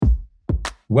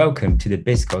Welcome to the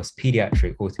BSCOS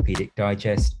Pediatric Orthopedic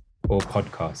Digest or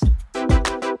podcast.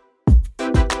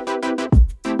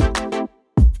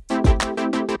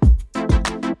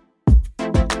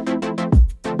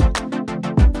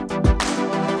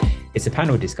 It's a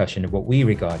panel discussion of what we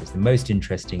regard as the most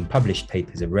interesting published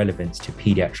papers of relevance to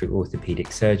pediatric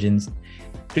orthopedic surgeons.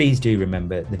 Please do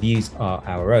remember the views are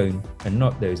our own and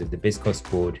not those of the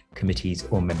BSCOS board, committees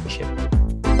or membership.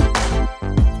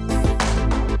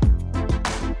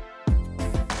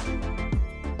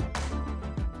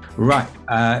 Right.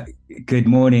 Good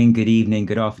morning, good evening,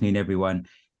 good afternoon, everyone.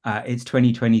 It's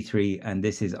 2023, and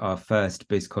this is our first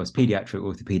BSCOS Pediatric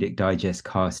Orthopedic Digest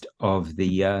cast of the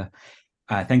year.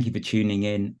 Thank you for tuning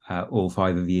in, all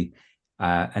five of you,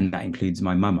 and that includes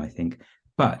my mum, I think.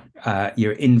 But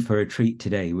you're in for a treat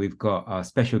today. We've got our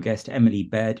special guest, Emily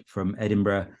Baird from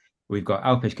Edinburgh. We've got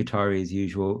Alpesh Katari as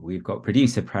usual. We've got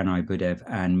producer Pranay Budev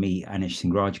and me, Anish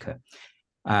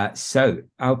Singrajka. So,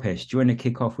 Alpesh, do you want to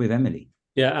kick off with Emily?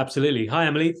 Yeah, absolutely. Hi,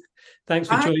 Emily. Thanks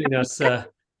for joining us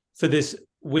for this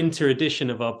winter edition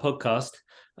of our podcast.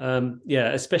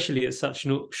 Especially at such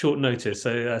short notice.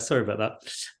 So sorry about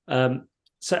that.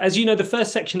 So as you know, the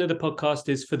first section of the podcast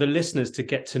is for the listeners to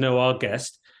get to know our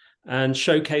guest and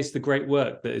showcase the great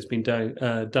work that has been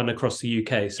done across the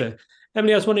UK. So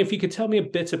Emily, I was wondering if you could tell me a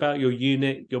bit about your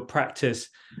unit, your practice,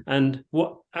 and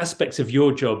what aspects of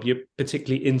your job you're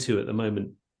particularly into at the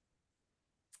moment.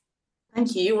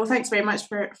 Thank you. Well, thanks very much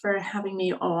for having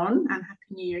me on, and Happy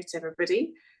New Year to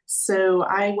everybody. So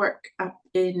I work up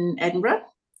in Edinburgh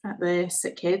at the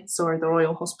Sick Kids, or the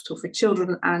Royal Hospital for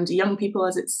Children and Young People,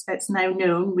 as it's now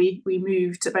known. We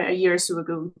moved about a year or so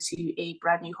ago to a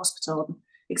brand new hospital and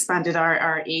expanded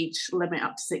our age limit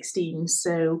up to 16.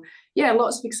 So yeah,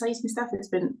 lots of exciting stuff has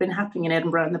been happening in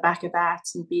Edinburgh on the back of that,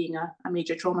 and being a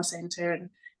major trauma centre and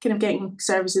kind of getting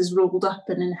services rolled up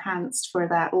and enhanced for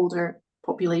that older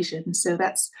population. So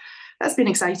that's been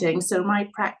exciting. So my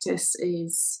practice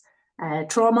is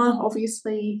trauma,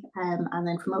 obviously, and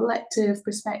then from an elective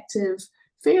perspective,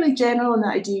 fairly general in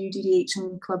that I do DDH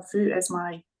and club foot as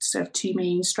my sort of two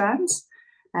main strands,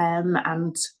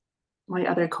 and my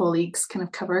other colleagues kind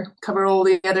of cover all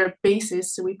the other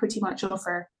bases. So we pretty much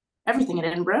offer everything in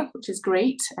Edinburgh, which is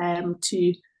great,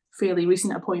 to fairly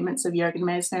recent appointments of Jürgen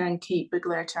Mesner and Kate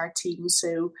Bugler to our team.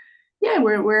 So yeah,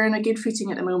 we're in a good footing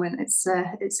at the moment.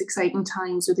 It's exciting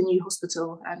times with the new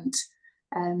hospital and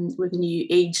with the new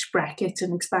age bracket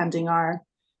and expanding our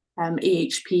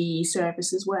AHP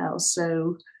service as well.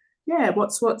 So yeah,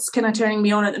 what's kind of turning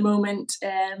me on at the moment?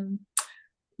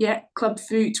 Club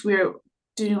foot. We're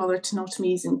doing all our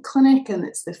tenotomies in clinic, and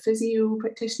it's the physio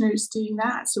practitioners doing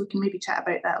that. So we can maybe chat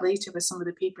about that later with some of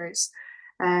the papers.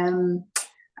 And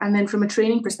then from a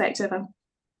training perspective, I'm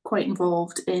quite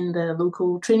involved in the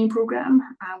local training programme.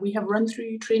 We have run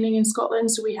through training in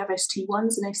Scotland, so we have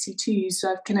ST1s and ST2s.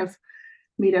 So I've kind of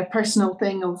made a personal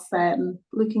thing of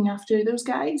looking after those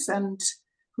guys and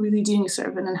really doing sort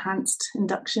of an enhanced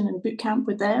induction and boot camp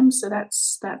with them. So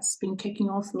that's been kicking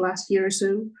off the last year or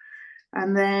so.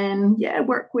 And then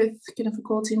work with kind of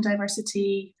equality and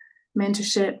diversity,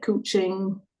 mentorship,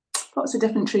 coaching, lots of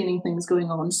different training things going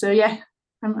on. So yeah,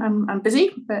 I'm busy,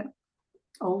 but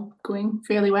all going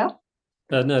fairly well.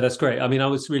 No, that's great. I mean, I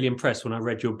was really impressed when I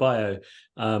read your bio.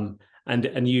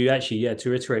 And you actually, to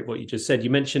reiterate what you just said,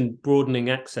 you mentioned broadening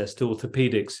access to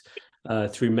orthopedics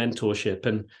through mentorship.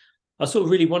 And I was sort of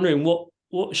really wondering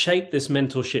what shape this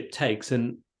mentorship takes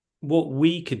and what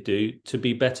we could do to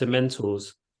be better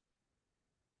mentors.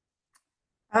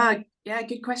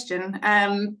 Good question.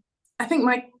 I think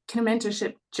my kind of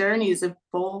mentorship journey has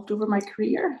evolved over my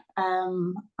career.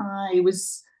 I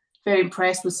was very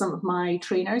impressed with some of my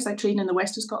trainers. I trained in the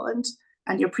west of Scotland,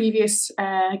 and your previous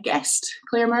guest,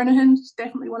 Claire Murnahan,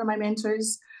 definitely one of my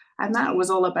mentors. And that was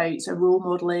all about role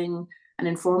modelling and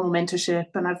informal mentorship.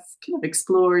 And I've kind of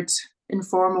explored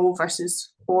informal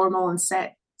versus formal and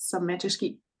set some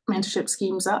mentorship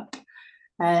schemes up.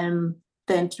 Then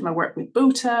through my work with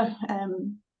BOTA,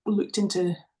 looked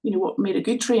into what made a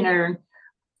good trainer,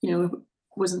 and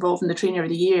was involved in the Trainer of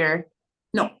the Year,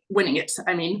 not winning it,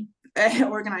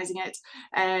 organising it,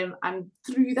 and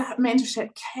through that mentorship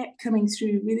kept coming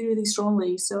through really, really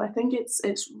strongly. So I think it's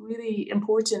really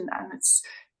important, and it's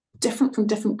different from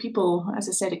different people. As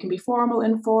I said, it can be formal,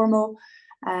 informal,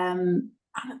 and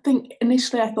I think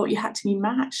initially I thought you had to be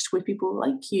matched with people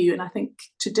like you, and I think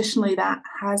traditionally that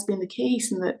has been the case,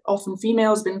 and that often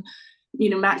females been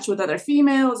matched with other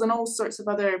females and all sorts of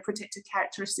other protected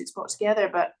characteristics brought together.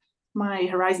 But my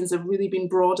horizons have really been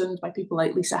broadened by people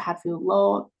like Lisa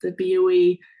Hadfield-Law, the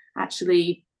BOE,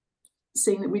 actually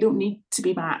saying that we don't need to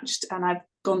be matched. And I've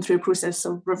gone through a process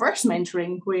of reverse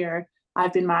mentoring where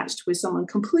I've been matched with someone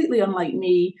completely unlike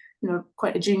me,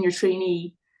 quite a junior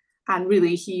trainee, and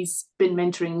really he's been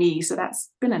mentoring me. So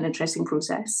that's been an interesting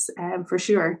process for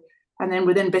sure. And then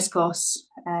within BSCOS,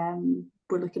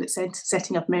 we're looking at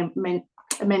setting up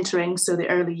mentoring. So the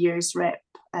early years rep,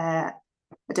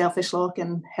 Adele Fishlock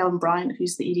and Helen Bryant,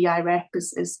 who's the EDI rep,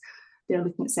 is they're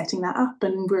looking at setting that up.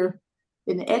 And we're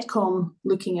in the EdCom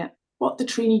looking at what the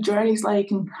trainee journey is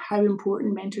like and how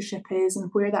important mentorship is and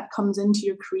where that comes into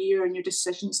your career and your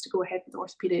decisions to go ahead with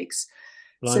orthopedics.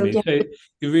 Blimey. So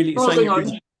you're really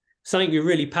something you're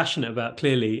really passionate about,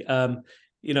 clearly.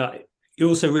 You're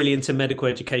also really into medical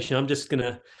education. I'm just going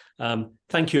to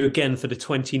thank you again for the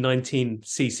 2019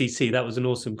 CCC. That was an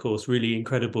awesome course, really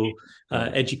incredible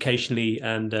educationally,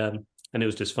 and it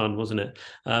was just fun, wasn't it?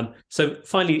 So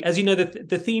finally, as you know,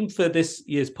 the theme for this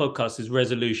year's podcast is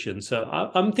resolution. So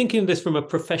I'm thinking of this from a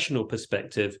professional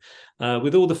perspective.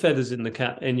 With all the feathers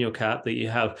in your cap that you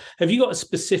have you got a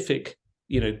specific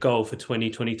goal for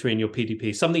 2023 in your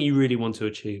PDP, something you really want to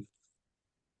achieve?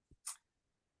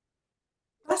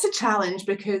 That's a challenge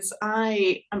because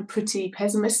I am pretty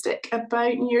pessimistic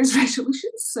about New Year's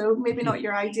resolutions, so maybe not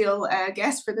your ideal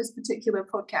guest for this particular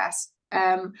podcast.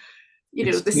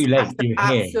 It's too late.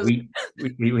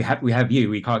 You're here. We have you.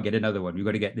 We can't get another one. We've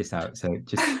got to get this out. So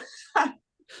just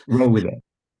roll with it.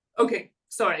 Okay,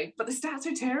 sorry, but the stats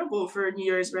are terrible for New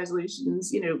Year's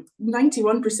resolutions.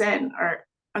 91% are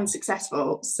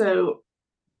unsuccessful. So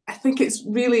I think it's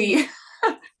really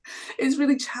it's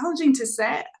really challenging to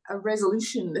set a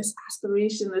resolution, this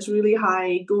aspiration, this really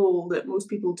high goal that most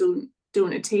people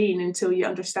don't attain until you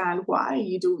understand why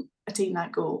you don't attain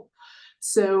that goal.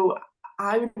 So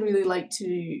I would really like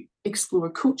to explore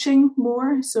coaching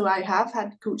more. So I have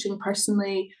had coaching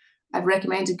personally. I've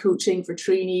recommended coaching for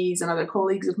trainees and other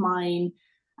colleagues of mine.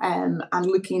 And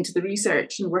looking into the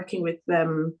research and working with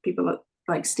people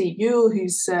like Steve Yule,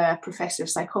 who's a professor of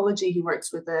psychology, who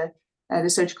works with the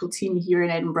surgical team here in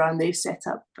Edinburgh, and they've set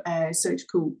up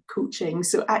surgical coaching.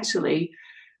 So actually,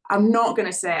 I'm not going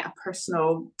to set a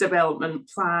personal development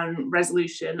plan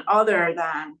resolution other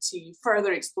than to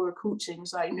further explore coaching,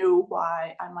 so I know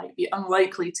why I might be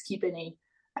unlikely to keep any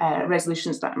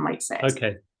resolutions that I might set.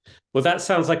 Okay. Well, that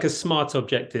sounds like a smart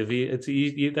objective.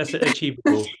 That's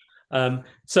achievable.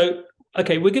 So,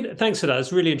 okay, thanks for that.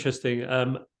 It's really interesting.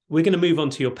 We're going to move on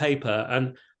to your paper,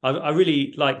 and I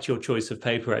really liked your choice of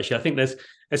paper, actually. I think there's,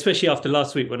 especially after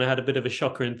last week when I had a bit of a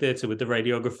shocker in theatre with the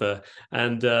radiographer,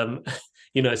 and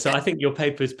so I think your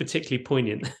paper is particularly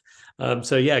poignant.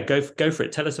 So yeah, go for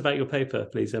it. Tell us about your paper,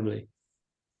 please, Emily.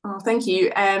 Oh, thank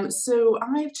you. So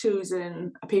I've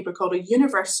chosen a paper called A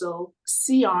Universal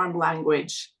C-Arm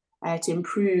Language to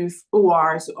Improve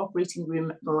OR, so Operating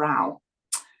Room Morale.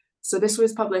 So this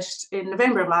was published in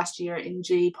November of last year in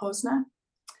J. Posner.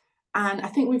 And I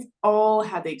think we've all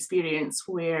had the experience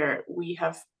where we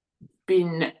have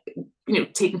been,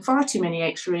 taking far too many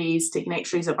x-rays, taking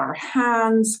x-rays of our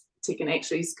hands, taking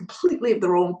x-rays completely of the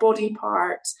wrong body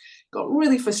part, got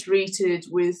really frustrated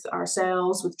with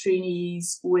ourselves, with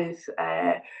trainees, with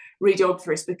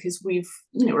radiographers, because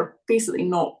we're basically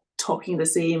not talking the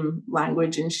same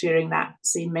language and sharing that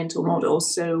same mental model.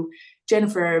 So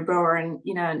Jennifer Bauer and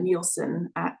Ina Nielsen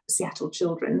at Seattle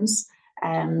Children's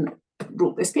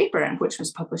wrote this paper, which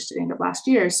was published at the end of last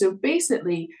year. So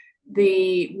basically,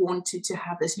 they wanted to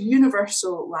have this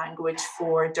universal language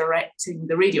for directing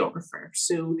the radiographer.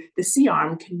 So the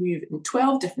C-arm can move in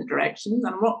 12 different directions.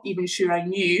 I'm not even sure I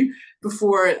knew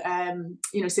before,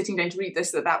 sitting down to read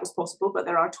this that was possible, but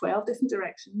there are 12 different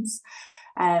directions.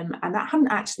 And that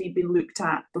hadn't actually been looked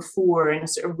at before in a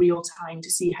sort of real time to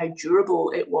see how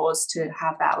durable it was to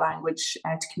have that language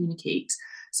to communicate.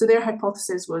 So their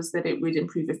hypothesis was that it would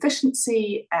improve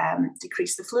efficiency,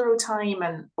 decrease the fluoro time,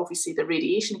 and obviously the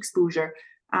radiation exposure,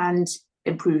 and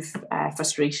improve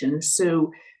frustration.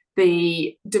 So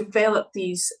they developed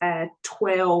these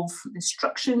 12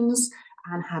 instructions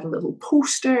and had a little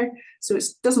poster. So it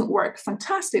doesn't work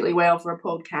fantastically well for a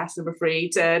podcast, I'm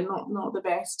afraid. Not the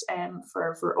best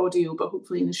for audio, but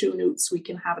hopefully in the show notes we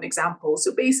can have an example.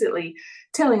 So basically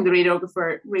telling the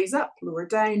radiographer, raise up, lower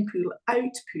down, pull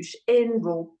out, push in,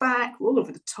 roll back, roll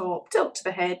over the top, tilt to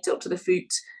the head, tilt to the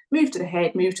foot, move to the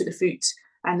head, move to the foot,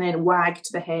 and then wag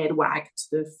to the head, wag to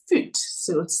the foot.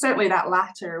 So certainly that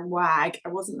latter wag, I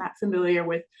wasn't that familiar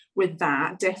with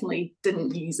that, definitely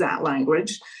didn't use that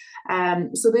language.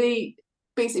 So they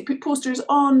basically put posters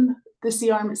on the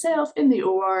C-arm itself in the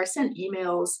OR, sent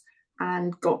emails,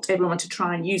 and got everyone to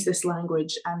try and use this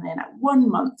language. And then at 1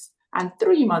 month and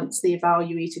 3 months, they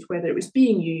evaluated whether it was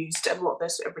being used and what the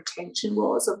sort of retention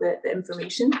was of the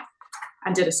information.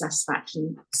 and did a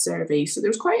satisfaction survey. So there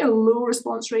was quite a low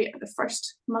response rate at the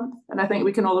first month, and I think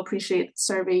we can all appreciate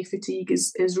survey fatigue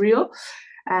is real.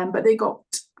 But they got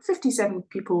 57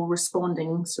 people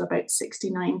responding, so about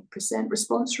 69%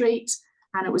 response rate,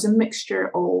 and it was a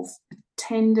mixture of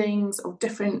attendings of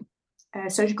different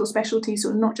surgical specialties,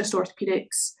 so not just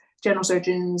orthopedics, general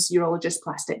surgeons, urologists,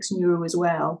 plastics, neuro as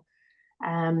well,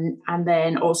 and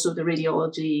then also the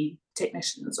radiology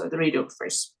technicians or the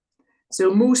radiographers.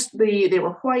 So mostly they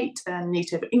were white and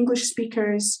native English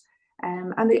speakers,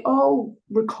 and they all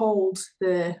recalled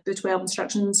the 12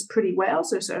 instructions pretty well,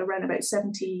 so sort of around about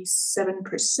 77%.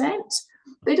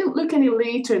 They didn't look any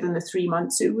later than the 3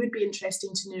 months. So it would be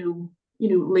interesting to know,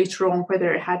 later on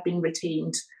whether it had been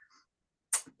retained.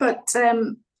 But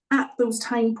at those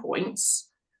time points,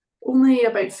 only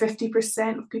about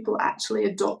 50% of people actually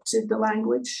adopted the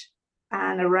language,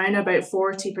 and around about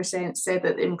 40% said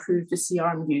that it improved the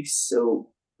C-arm use. So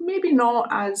maybe not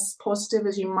as positive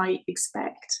as you might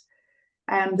expect.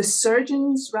 The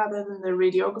surgeons, rather than the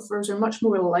radiographers, are much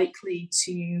more likely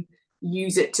to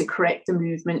use it to correct the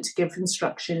movement, to give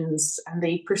instructions, and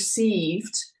they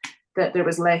perceived that there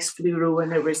was less fluoro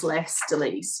and there was less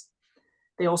delays.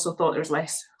 They also thought there was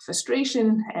less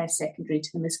frustration secondary to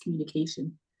the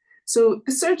miscommunication. So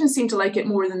the surgeons seem to like it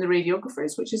more than the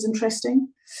radiographers, which is interesting.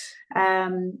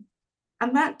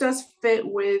 And that does fit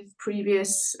with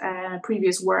previous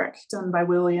work done by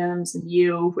Williams and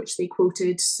Yeo, which they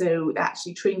quoted. So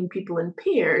actually training people in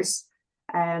pairs,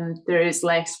 there is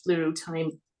less fluoro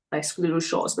time, less fluoro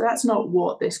shots, but that's not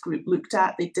what this group looked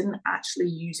at. They didn't actually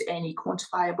use any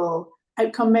quantifiable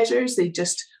outcome measures. They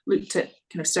just looked at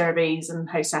kind of surveys and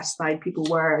how satisfied people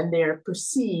were and their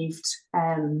perceived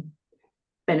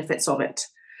benefits of it.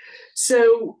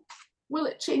 So will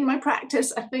it change my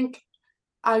practice? I think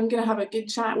I'm going to have a good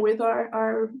chat with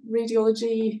our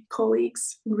radiology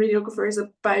colleagues and radiographers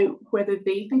about whether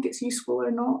they think it's useful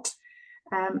or not.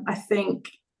 I think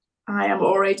I am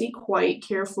already quite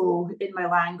careful in my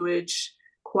language,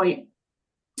 quite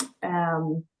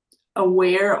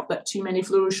aware that too many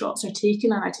fluoro shots are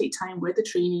taken, and I take time with the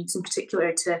trainees in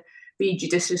particular to be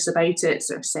judicious about it,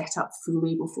 sort of set up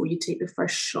fully before you take the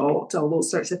first shot, all those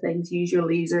sorts of things, use your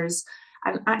lasers.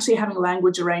 And actually having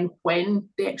language around when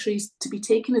the x-rays to be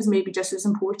taken is maybe just as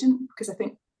important, because I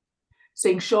think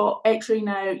saying shot, x-ray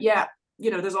now, yeah,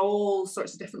 there's all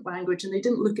sorts of different language, and they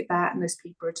didn't look at that in this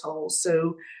paper at all.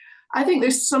 So I think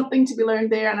there's something to be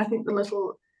learned there, and I think the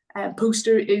little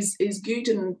poster is good,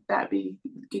 and that'd be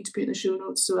good to put in the show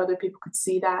notes so other people could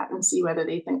see that and see whether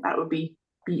they think that would be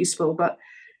useful. But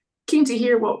keen to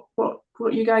hear what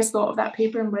you guys thought of that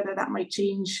paper and whether that might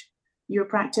change your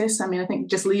practice. I mean, I think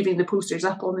just leaving the posters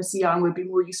up on the C-arm would be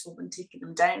more useful than taking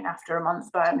them down after a month,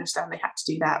 but I understand they had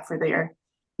to do that for their,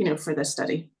 for the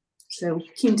study. So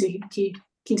keen to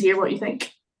hear what you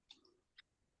think.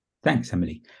 Thanks,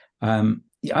 Emily.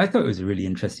 Yeah, I thought it was a really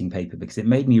interesting paper because it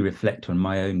made me reflect on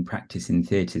my own practice in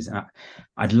theatres.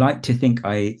 I'd like to think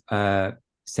I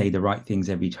say the right things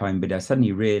every time, but I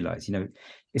suddenly realised,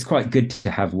 it's quite good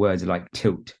to have words like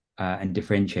tilt and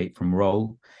differentiate from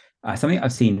roll. Something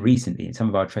I've seen recently, and some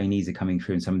of our trainees are coming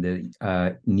through, and some of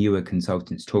the newer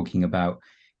consultants talking about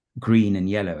green and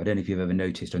yellow. I don't know if you've ever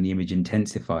noticed on the image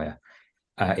intensifier,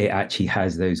 it actually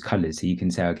has those colours. So you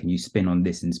can say, oh, can you spin on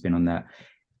this and spin on that?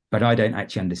 But I don't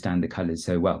actually understand the colours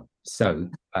so well. So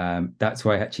that's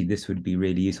why actually this would be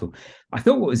really useful. I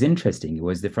thought what was interesting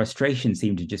was the frustration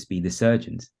seemed to just be the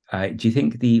surgeons. Do you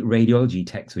think the radiology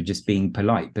techs were just being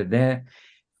polite, but their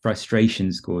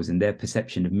frustration scores and their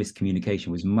perception of miscommunication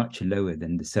was much lower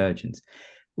than the surgeons?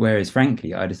 Whereas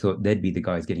frankly, I'd have thought they'd be the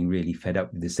guys getting really fed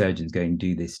up with the surgeons going,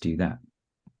 do this, do that.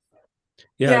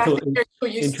 Yeah, I thought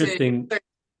interesting.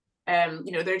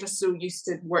 They're just so used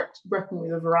to working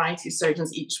with a variety of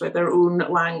surgeons, each with their own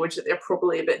language, that they're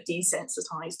probably a bit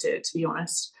desensitized to it, to be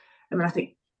honest. I mean, I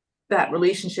think that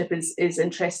relationship is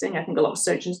interesting. I think a lot of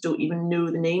surgeons don't even know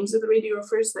the names of the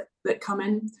radiographers that come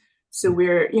in. So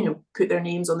we're, put their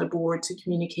names on the board to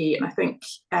communicate. And I think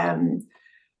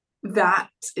that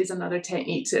is another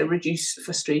technique to reduce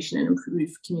frustration and improve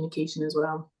communication as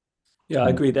well. Yeah, I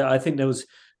agree. I think there was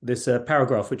this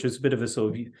paragraph, which was a bit of a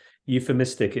sort of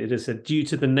euphemistic. It is said, due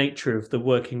to the nature of the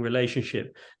working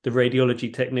relationship, the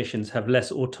radiology technicians have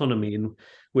less autonomy in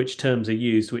which terms are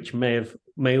used, which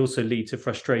may also lead to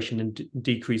frustration and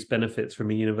decreased benefits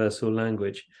from a universal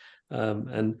language.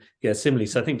 And yeah, similarly.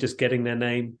 So I think just getting their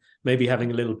name, maybe having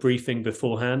a little briefing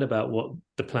beforehand about what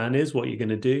the plan is, what you're going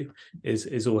to do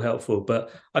is all helpful.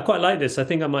 But I quite like this. I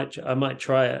think I might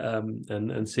try it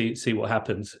and see what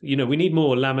happens. We need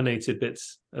more laminated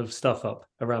bits of stuff up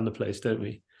around the place, don't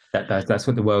we? That's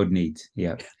what the world needs.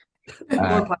 Yeah.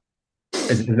 More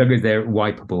as long as they're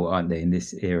wipeable, aren't they, in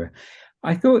this era?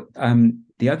 I thought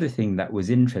the other thing that was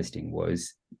interesting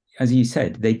was, as you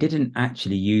said, they didn't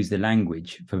actually use the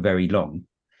language for very long,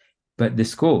 but the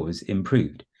scores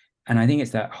improved. And I think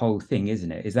it's that whole thing,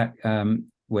 isn't it? Is that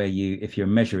where if you're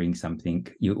measuring something,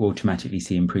 you automatically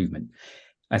see improvement.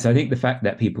 So I think the fact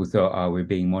that people thought, oh, we're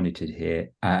being monitored here,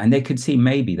 and they could see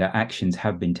maybe that actions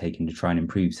have been taken to try and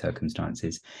improve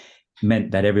circumstances,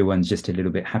 meant that everyone's just a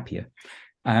little bit happier.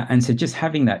 And so just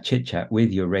having that chit chat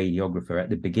with your radiographer at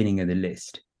the beginning of the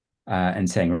list and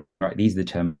saying, right, these are the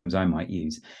terms I might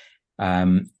use.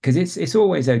 Because it's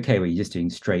always okay when you're just doing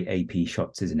straight AP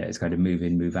shots, isn't it? It's kind of move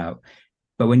in, move out.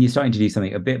 But when you're starting to do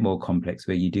something a bit more complex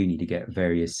where you do need to get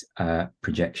various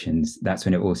projections, that's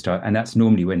when it all starts. And that's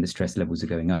normally when the stress levels are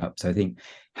going up. So I think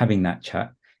having that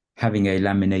chat, having a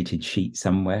laminated sheet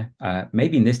somewhere,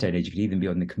 maybe in this day and age, you could even be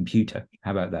on the computer.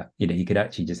 How about that? You could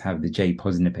actually just have the J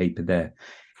Posner paper there.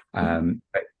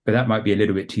 But that might be a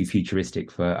little bit too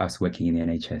futuristic for us working in the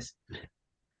NHS.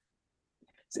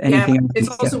 Yeah, it's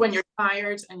also when you're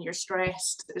tired and you're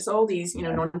stressed. It's all these,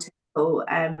 non-technical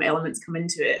elements come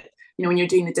into it. When you're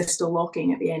doing the distal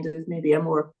locking at the end of maybe a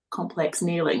more complex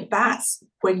nailing, that's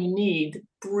when you need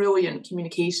brilliant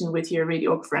communication with your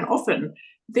radiographer. And often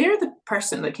they're the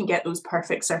person that can get those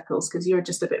perfect circles because you're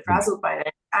just a bit frazzled by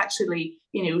them. Actually,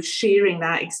 sharing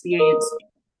that experience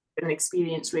with an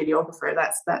experienced radiographer,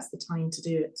 that's the time to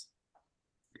do it.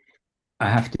 I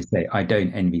have to say, I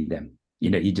don't envy them.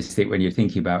 You just think when you're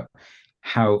thinking about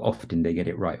how often they get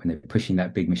it right when they're pushing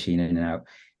that big machine in and out.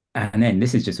 And then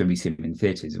this is just when we see them in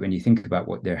theatres. When you think about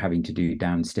what they're having to do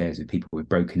downstairs with people with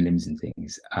broken limbs and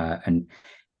things, and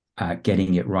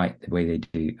getting it right the way they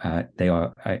do,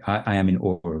 I am in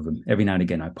awe of them. Every now and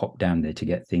again, I pop down there to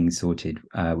get things sorted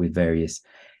with various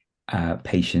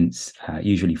patients,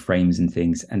 usually frames and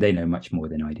things, and they know much more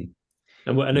than I do.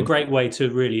 And a great way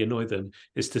to really annoy them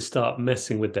is to start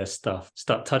messing with their stuff,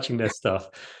 start touching their stuff.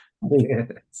 Yeah.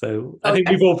 So I think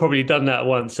we've all probably done that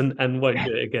once and won't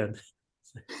do it again.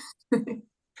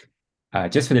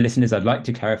 Just for the listeners, I'd like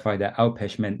to clarify that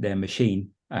Alpesh meant their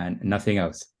machine and nothing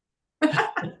else.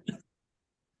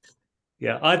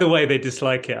 Yeah, either way, they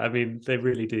dislike it. I mean, they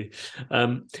really do.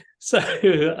 Okay,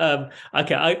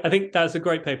 I think that's a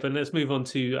great paper. And let's move on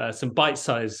to some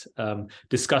bite-sized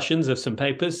discussions of some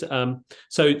papers.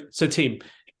 So team,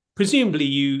 presumably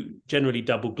you generally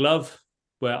double glove,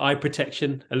 wear eye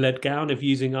protection, a lead gown if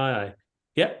using II.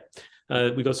 Yeah,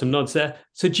 we got some nods there.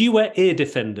 So do you wear ear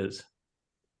defenders?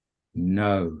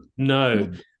 No.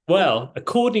 Well,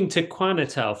 according to Kwan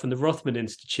et al. From the Rothman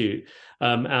Institute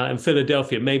out in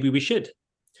Philadelphia, maybe we should.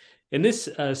 In this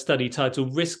study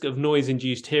titled Risk of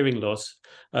Noise-Induced Hearing Loss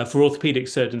for Orthopedic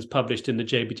Surgeons published in the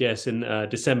JBJS in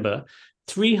December,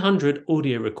 300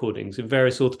 audio recordings in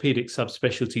various orthopedic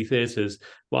subspecialty theatres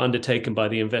were undertaken by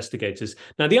the investigators.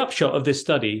 Now, the upshot of this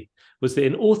study was that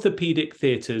in orthopedic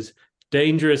theatres,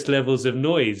 dangerous levels of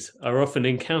noise are often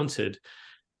encountered.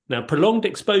 Now, prolonged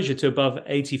exposure to above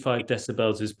 85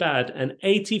 decibels is bad, and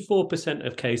 84%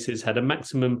 of cases had a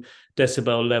maximum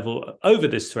decibel level over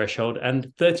this threshold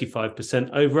and 35%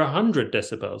 over 100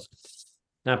 decibels.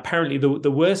 Now, apparently,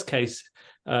 the worst cases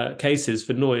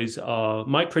for noise are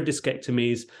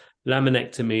microdiscectomies,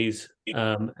 laminectomies,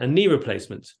 and knee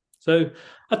replacements. So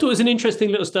I thought it was an interesting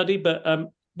little study, but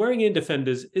wearing ear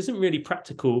defenders isn't really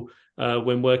practical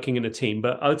when working in a team.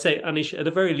 But I would say, Anish, at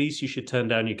the very least, you should turn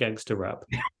down your gangster rap.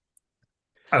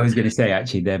 I was going to say,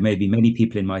 actually, there may be many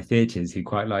people in my theatres who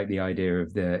quite like the idea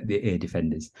of the ear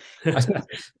defenders. I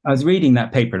was reading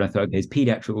that paper and I thought, okay, as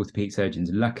paediatric orthopedic surgeons,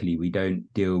 luckily we don't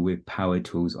deal with power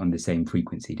tools on the same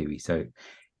frequency, do we? So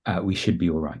we should be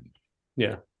all right.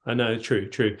 Yeah, I know.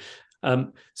 True.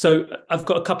 So I've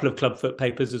got a couple of clubfoot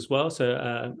papers as well.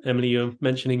 So Emily, you're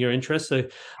mentioning your interest. So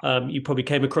you probably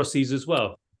came across these as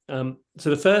well. So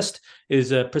the first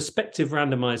is a prospective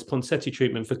randomized Ponseti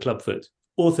treatment for clubfoot.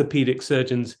 Orthopedic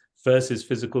surgeons versus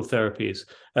physical therapists.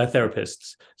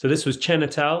 So this was Chen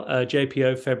et al.,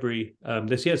 JPO, February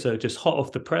this year, so just hot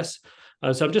off the press.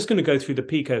 So I'm just going to go through the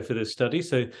PICO for this study.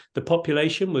 So the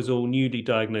population was all newly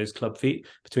diagnosed club feet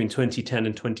between 2010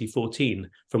 and 2014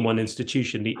 from one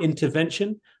institution. The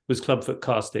intervention was clubfoot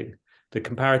casting. The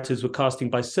comparators were casting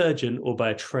by surgeon or by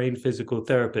a trained physical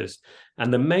therapist.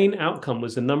 And the main outcome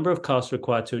was the number of casts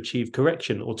required to achieve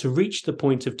correction or to reach the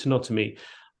point of tenotomy.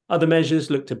 Other measures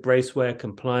looked at brace wear,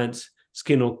 compliance,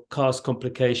 skin or cast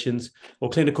complications, or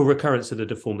clinical recurrence of the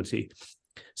deformity.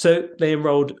 So they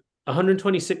enrolled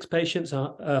 126 patients,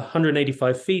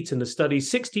 185 feet in the study,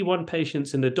 61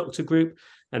 patients in the doctor group,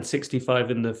 and 65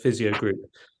 in the physio group.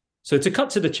 So to cut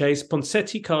to the chase,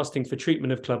 Ponseti casting for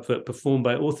treatment of clubfoot performed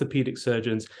by orthopedic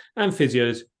surgeons and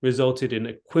physios resulted in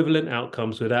equivalent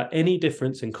outcomes without any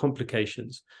difference in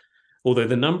complications, although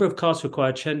the number of casts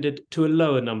required trended to a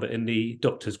lower number in the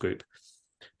doctors group.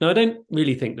 Now, I don't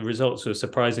really think the results are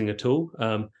surprising at all,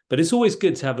 but it's always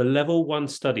good to have a level 1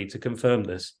 study to confirm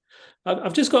this.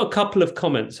 I've just got a couple of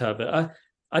comments, however.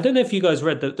 I don't know if you guys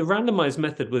read that the randomized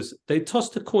method was they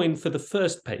tossed a coin for the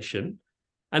first patient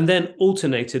and then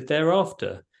alternated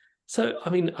thereafter. So, I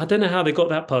mean, I don't know how they got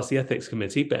that past the ethics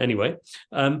committee, but anyway.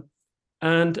 You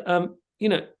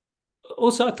know,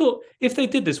 also, I thought if they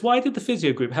did this, why did the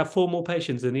physio group have 4 more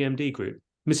patients than the MD group?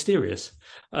 Mysterious.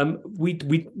 We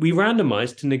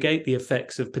randomized to negate the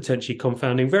effects of potentially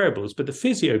confounding variables, but the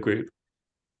physio group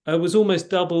was almost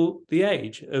double the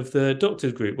age of the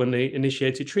doctors group when they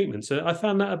initiated treatment. So I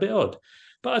found that a bit odd.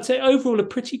 But I'd say overall a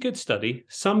pretty good study,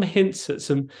 some hints at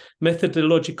some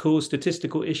methodological,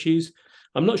 statistical issues.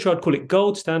 I'm not sure I'd call it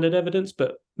gold standard evidence,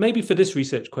 but maybe for this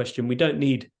research question, we don't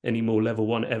need any more level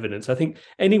 1 evidence. I think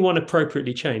anyone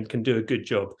appropriately trained can do a good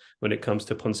job when it comes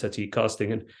to Ponseti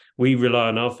casting. And we rely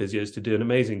on our physios to do an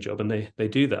amazing job, and they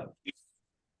do that.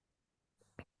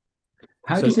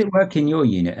 How does it work in your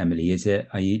unit, Emily?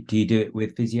 Do you do it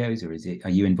with physios, or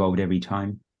are you involved every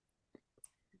time?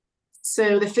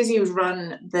 So the physios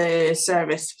run the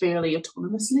service fairly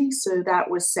autonomously. So that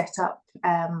was set up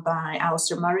by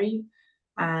Alistair Murray,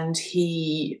 and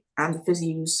he and the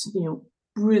physios,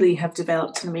 really have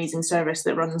developed an amazing service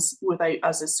that runs without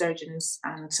us as surgeons.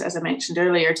 And as I mentioned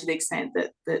earlier, to the extent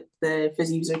that the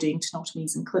physios are doing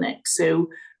tenotomies in clinic. So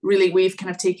really, we've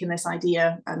kind of taken this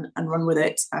idea and run with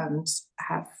it and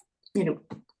have,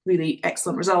 really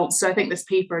excellent results. So I think this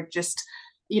paper just,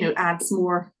 adds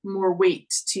more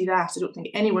weight to that. I don't think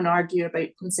anyone argue about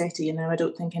Ponseti, and now I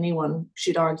don't think anyone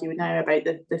should argue now about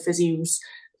the physios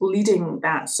leading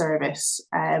that service.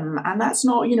 And that's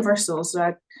not universal. So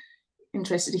I'm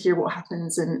interested to hear what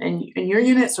happens in your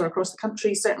units or across the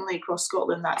country. Certainly across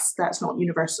Scotland, that's not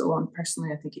universal. And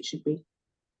personally, I think it should be.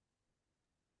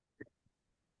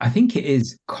 I think it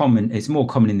is common. It's more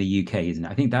common in the UK, isn't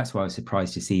it? I think that's why I was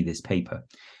surprised to see this paper,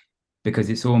 because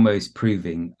it's almost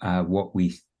proving what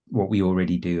we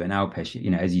already do. And Alpesh,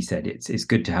 as you said, it's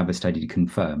good to have a study to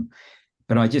confirm.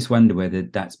 But I just wonder whether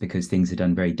that's because things are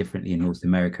done very differently in North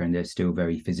America and they're still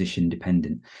very physician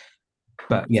dependent.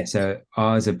 But yeah, so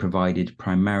ours are provided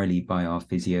primarily by our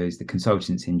physios. The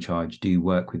consultants in charge do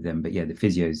work with them, but yeah, the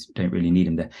physios don't really need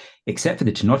them there, except for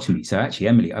the tenotomy. So actually,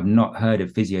 Emily, I've not heard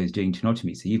of physios doing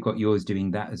tenotomy. So you've got yours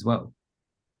doing that as well.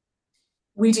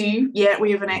 We do, yeah.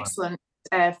 We have an excellent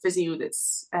physio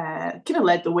that's kind of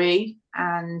led the way,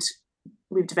 and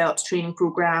we've developed a training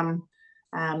program,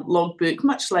 logbook,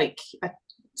 much like a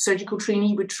surgical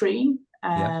trainee would train.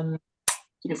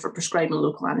 For prescribing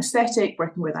local anaesthetic,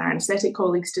 working with our anaesthetic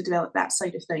colleagues to develop that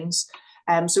side of things.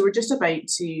 So we're just about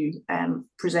to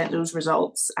present those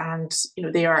results, and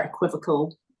they are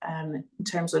equivocal in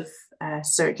terms of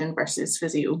surgeon versus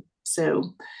physio.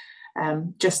 So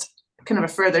just kind of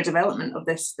a further development of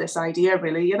this idea,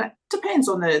 really. And it depends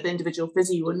on the individual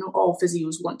physio, and not all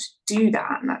physios want to do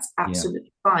that, and that's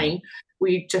absolutely fine.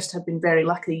 We just have been very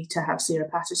lucky to have Sarah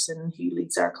Patterson, who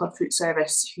leads our clubfoot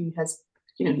service, who has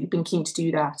been keen to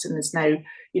do that and is now,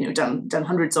 done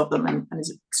hundreds of them and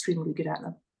is extremely good at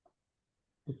them.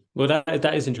 Well,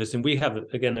 that is interesting. We have,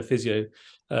 again, a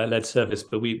physio-led service,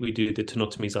 but we do the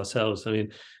tenotomies ourselves. I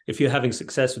mean, if you're having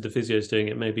success with the physios doing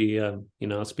it, maybe,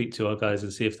 I'll speak to our guys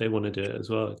and see if they want to do it as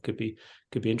well. It could be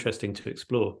interesting to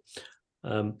explore.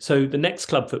 So the next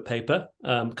clubfoot paper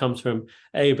comes from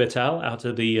Ayub et al. Out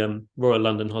of the Royal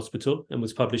London Hospital and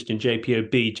was published in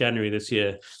JPOB January this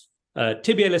year.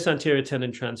 Tibialis anterior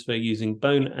tendon transfer using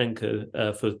bone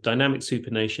anchor for dynamic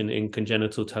supination in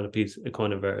congenital talipes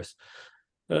equinovarus.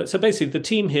 So basically, the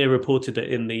team here reported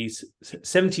that in these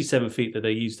 77 feet that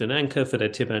they used an anchor for their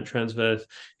tibant transverse,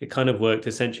 it kind of worked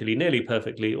essentially nearly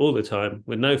perfectly all the time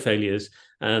with no failures,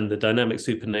 and the dynamic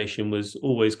supination was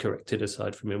always corrected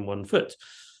aside from in one foot.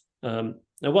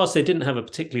 Now, whilst they didn't have a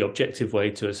particularly objective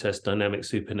way to assess dynamic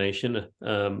supination,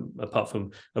 apart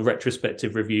from a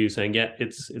retrospective review saying, yeah,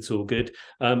 it's all good,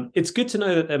 it's good to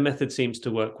know that their method seems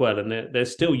to work well, and they're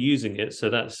still using it. So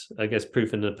that's, I guess,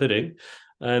 proof in the pudding.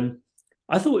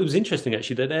 I thought it was interesting,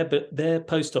 actually, that their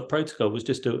post-op protocol was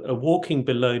just a walking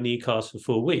below knee cast for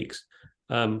 4 weeks,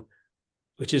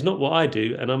 which is not what I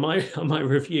do, and I might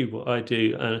review what I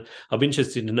do, and I'm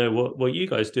interested to know what you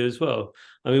guys do as well.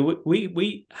 I mean,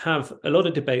 we have a lot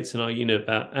of debates in our unit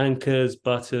about anchors,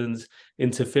 buttons,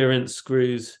 interference,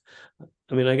 screws.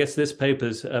 I mean, I guess this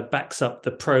paper backs up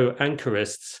the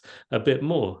pro-anchorists a bit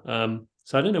more.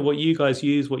 So I don't know what you guys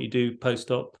use, what you do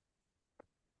post-op.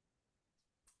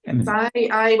 So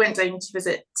I went down to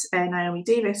visit Naomi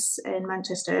Davis in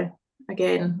Manchester.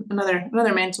 Again,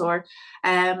 another mentor,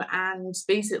 and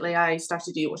basically I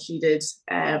started to do what she did,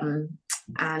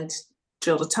 and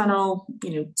drilled a tunnel,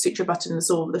 suture button the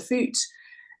sole of the foot.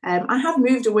 I have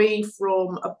moved away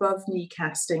from above knee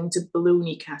casting to below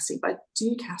knee casting, but I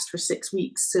do cast for 6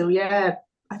 weeks. So yeah,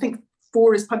 I think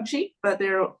 4 is punchy, but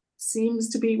there seems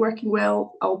to be working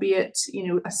well, albeit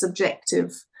a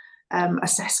subjective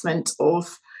assessment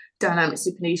of dynamic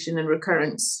supination and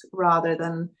recurrence, rather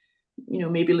than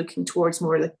maybe looking towards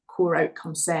more of the core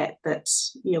outcome set that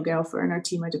Gelfer and our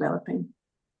team are developing.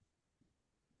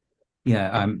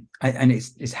 Yeah, and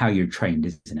it's how you're trained,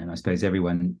 isn't it? And I suppose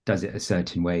everyone does it a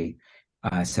certain way.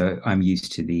 So I'm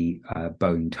used to the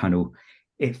bone tunnel.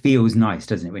 It feels nice,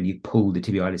 doesn't it, when you pull the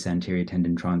tibialis anterior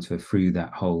tendon transfer through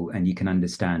that hole and you can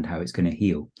understand how it's going to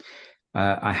heal.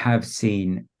 I have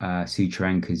seen suture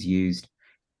anchors used.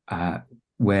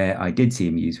 Where I did see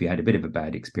him used, we had a bit of a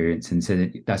bad experience. And so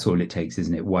that's all it takes,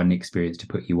 isn't it? One experience to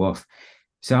put you off.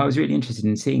 So I was really interested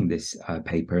in seeing this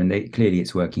paper, and clearly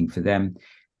it's working for them.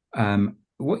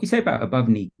 What you say about above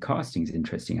knee casting is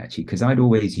interesting, actually, because I'd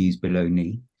always used below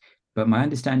knee. But my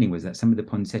understanding was that some of the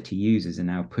Ponseti users are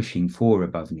now pushing for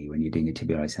above knee when you're doing a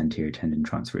tibialis anterior tendon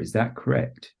transfer. Is that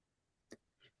correct?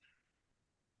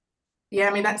 Yeah,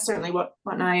 I mean, that's certainly what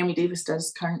Naomi Davis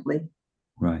does currently.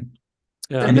 Right.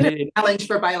 It's a bit of a challenge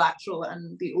for bilateral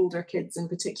and the older kids in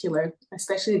particular,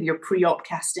 especially if you're pre-op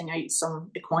casting out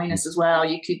some equinus as well.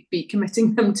 You could be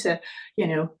committing them to,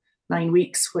 9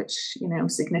 weeks, which,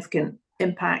 significant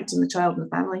impact on the child and the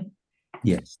family.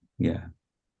 Yes. Yeah.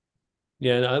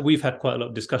 Yeah, we've had quite a lot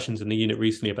of discussions in the unit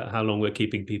recently about how long we're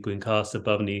keeping people in cast,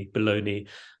 above knee, below knee.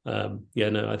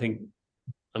 I think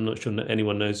I'm not sure that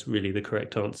anyone knows really the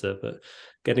correct answer, but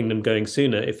getting them going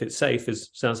sooner, if it's safe,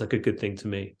 sounds like a good thing to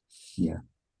me. Yeah.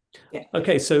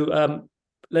 Okay, so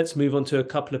let's move on to a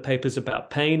couple of papers about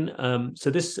pain.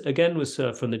 So this, again, was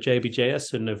from the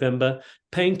JBJS in November.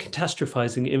 Pain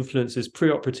catastrophizing influences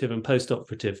preoperative and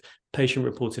postoperative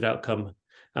patient-reported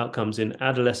outcomes in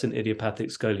adolescent idiopathic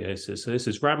scoliosis. So this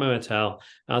is Ramo et al.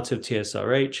 Out of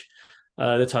TSRH.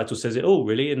 The title says it all,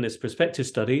 really. In this prospective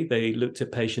study, they looked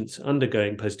at patients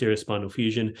undergoing posterior spinal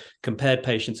fusion, compared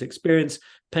patients experience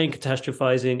pain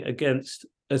catastrophizing against,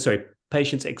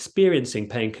 patients experiencing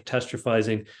pain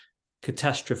catastrophizing,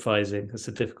 that's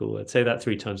a difficult word, say that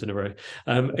 3 times in a row,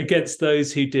 against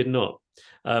those who did not.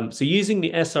 So using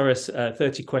the SRS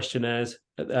 30 questionnaires,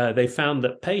 they found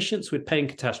that patients with pain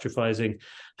catastrophizing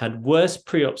had worse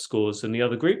pre-op scores than the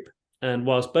other group. And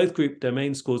whilst both group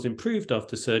domain scores improved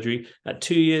after surgery, at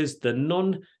 2 years, the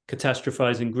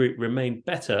non-catastrophizing group remained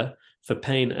better for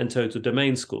pain and total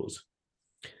domain scores.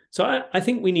 So I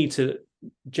think we need to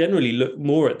generally look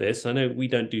more at this. I know we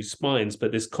don't do spines,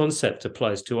 but this concept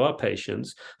applies to our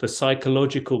patients, the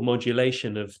psychological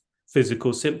modulation of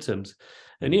physical symptoms.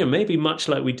 And, maybe much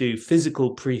like we do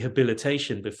physical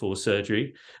prehabilitation before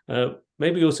surgery,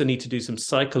 maybe we also need to do some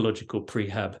psychological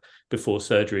prehab before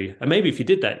surgery. And maybe if you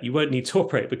did that, you won't need to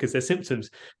operate because their symptoms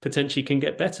potentially can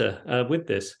get better with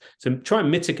this. So try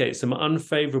and mitigate some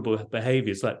unfavorable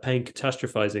behaviors like pain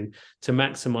catastrophizing to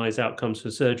maximize outcomes for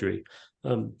surgery.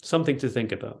 Something to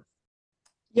think about.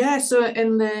 Yeah, so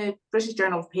in the British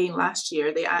Journal of Pain last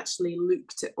year, they actually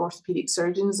looked at orthopedic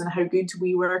surgeons and how good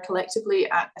we were collectively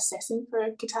at assessing for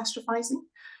catastrophizing.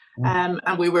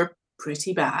 And we were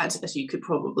pretty bad, as you could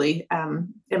probably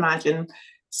imagine.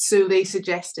 So they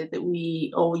suggested that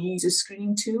we all use a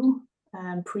screening tool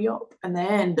pre-op, and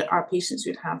then that our patients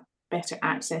would have better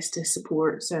access to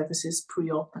support services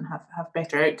pre-op and have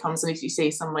better outcomes. And as you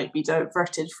say, some might be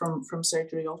diverted from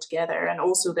surgery altogether, and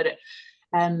also that it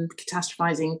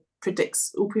catastrophizing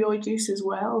predicts opioid use as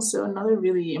well. So another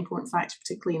really important factor,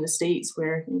 particularly in the States,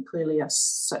 where clearly have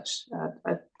such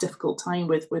a difficult time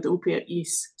with opiate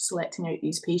use, selecting out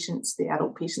these patients, the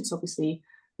adult patients, obviously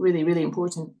really, really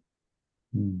important.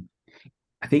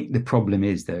 I think the problem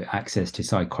is, though, access to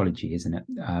psychology, isn't it?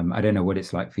 I don't know what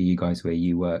it's like for you guys where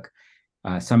you work.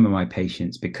 Some of my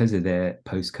patients, because of their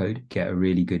postcode, get a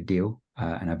really good deal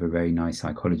and have a very nice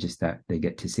psychologist that they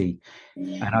get to see.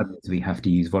 And others, we have to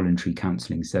use voluntary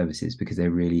counselling services because there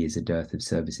really is a dearth of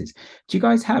services. Do you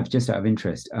guys have, just out of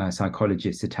interest,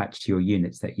 psychologists attached to your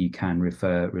units that you can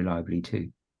refer reliably to?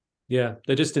 Yeah,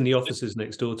 they're just in the offices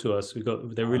next door to us.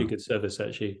 They're really good service,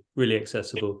 actually, really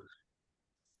accessible.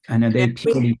 And are they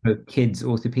purely for kids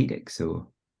orthopedics or?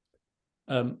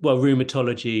 Well,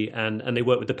 rheumatology, and they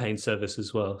work with the pain service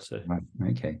as well. So right,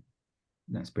 okay,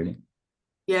 that's brilliant.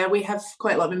 Yeah, we have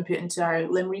quite a lot of input into our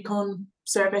limb recon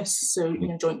service. So,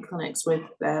 joint clinics with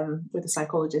a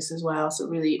psychologist as well. So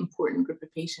really important group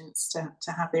of patients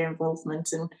to have their involvement.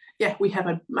 And yeah, we have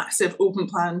a massive open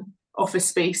plan office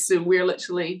space. So we're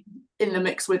literally in the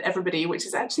mix with everybody, which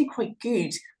is actually quite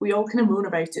good. We all kind of moan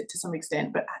about it to some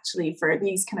extent, but actually for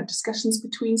these kind of discussions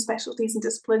between specialties and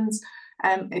disciplines,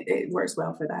 it works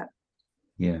well for that.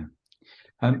 Yeah.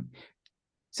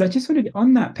 So I just wanted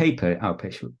on that paper,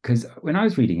 Alpesh, because when I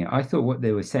was reading it, I thought what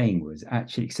they were saying was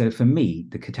actually, so for me,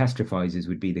 the catastrophizers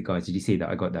would be the guys. Did you see that?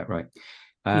 I got that right.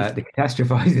 The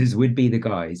catastrophizers would be the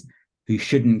guys who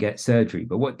shouldn't get surgery.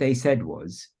 But what they said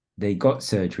was they got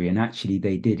surgery and actually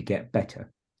they did get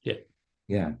better. Yeah.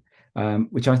 Yeah.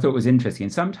 Which I thought was interesting.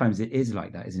 And sometimes it is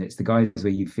like that, isn't it? It's the guys where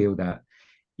you feel that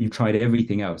you've tried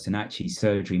everything else and actually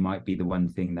surgery might be the one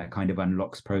thing that kind of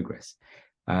unlocks progress.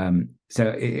 So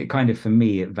it kind of, for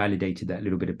me, it validated that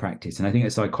little bit of practice. And I think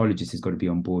a psychologist has got to be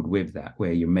on board with that,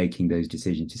 where you're making those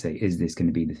decisions to say, is this going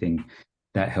to be the thing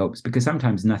that helps? Because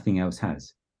sometimes nothing else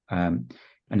has. And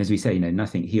as we say,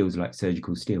 nothing heals like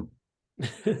surgical steel.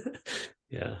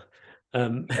 Yeah.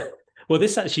 Well,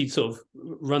 this actually sort of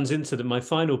runs into my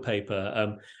final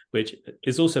paper, which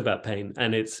is also about pain,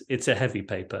 and it's a heavy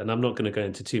paper, and I'm not going to go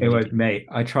into too many. Mate,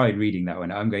 I tried reading that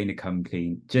one. I'm going to come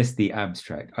clean. Just the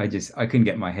abstract. I couldn't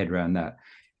get my head around that.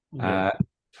 Yeah.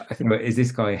 I think, is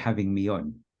this guy having me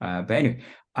on? But anyway,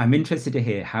 I'm interested to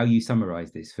hear how you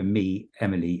summarize this for me,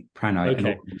 Emily, Pranay, and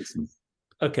all the listeners.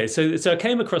 Okay, so I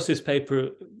came across this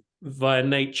paper via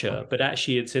Nature, but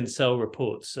actually it's in Cell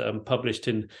Reports, published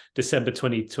in December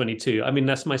 2022. I mean,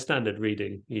 that's my standard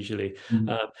reading usually.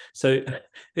 So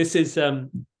this is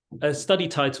a study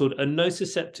titled "A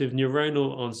Nociceptive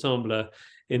Neuronal Ensemble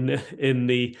in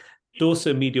the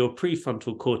dorsomedial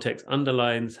prefrontal cortex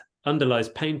underlies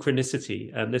pain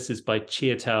chronicity," and this is by Chi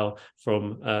et al.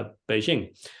 From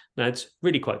Beijing. Now, it's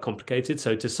really quite complicated.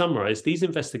 So to summarize, these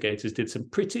investigators did some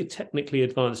pretty technically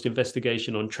advanced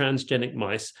investigation on transgenic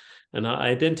mice and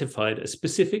identified a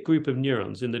specific group of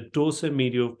neurons in the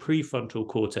dorsomedial prefrontal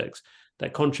cortex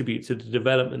that contribute to the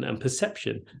development and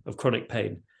perception of chronic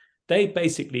pain. They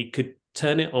basically could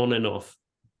turn it on and off,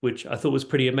 which I thought was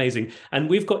pretty amazing. And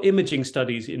we've got imaging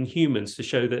studies in humans to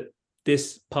show that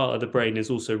this part of the brain is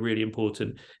also really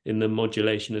important in the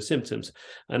modulation of symptoms.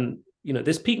 And,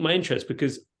 this piqued my interest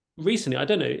because recently, I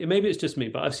don't know, maybe it's just me,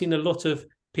 but I've seen a lot of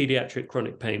pediatric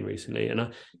chronic pain recently,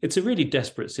 and it's a really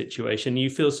desperate situation.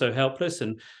 You feel so helpless,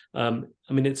 and I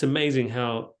mean, it's amazing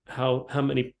how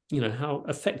many, how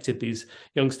affected these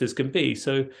youngsters can be.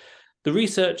 So the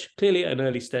research clearly at an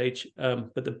early stage,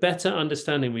 but the better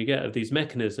understanding we get of these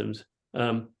mechanisms,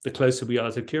 the closer we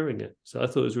are to curing it. So I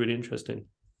thought it was really interesting.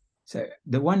 So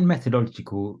the one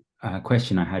methodological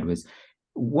question I had was,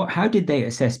 how did they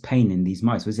assess pain in these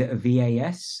mice? Was it a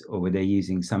VAS, or were they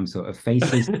using some sort of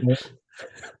faces?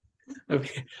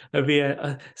 Okay.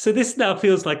 So this now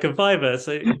feels like a Viva.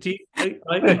 So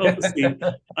obviously,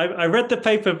 I read the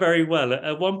paper very well.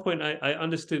 At one point, I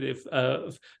understood it,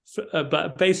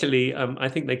 but basically, I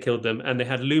think they killed them, and they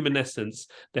had luminescence.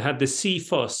 They had the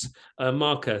CFOS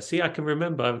marker. See, I can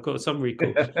remember. I've got some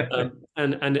recall.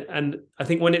 And I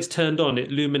think when it's turned on, it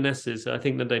luminesces. I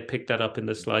think that they picked that up in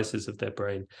the slices of their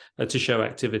brain to show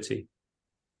activity.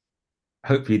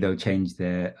 Hopefully they'll change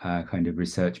their kind of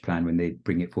research plan when they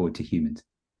bring it forward to humans.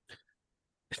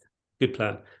 Good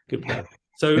plan.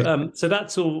 So so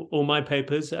that's all my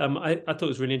papers. I thought it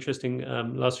was really interesting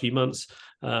last few months.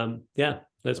 Yeah,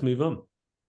 let's move on.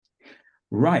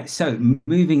 Right, so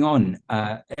moving on,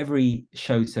 every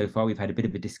show so far we've had a bit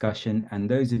of a discussion, and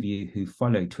those of you who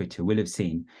follow Twitter will have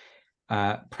seen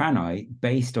Pranay,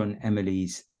 based on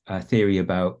Emily's theory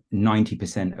about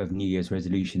 90% of New Year's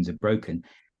resolutions are broken,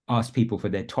 asked people for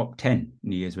their top 10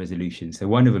 New Year's resolutions. So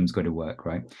one of them's got to work,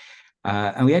 right?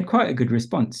 And we had quite a good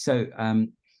response. So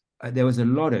there was a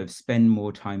lot of spend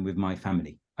more time with my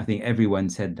family. I think everyone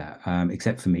said that,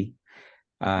 except for me.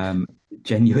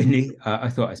 Genuinely, I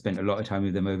thought I spent a lot of time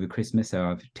with them over Christmas, so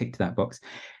I've ticked that box.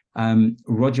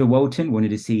 Roger Walton wanted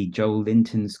to see Joel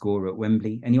Linton score at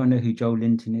Wembley. Anyone know who Joel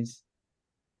Linton is?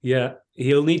 Yeah,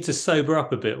 he'll need to sober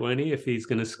up a bit, won't he, if he's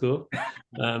going to score?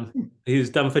 He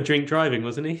was done for drink driving,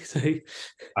 wasn't he? So,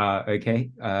 okay.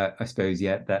 I suppose,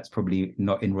 yeah, that's probably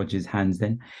not in Roger's hands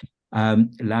then.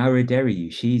 Laura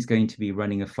Derry, she's going to be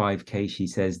running a 5K, she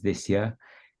says, this year.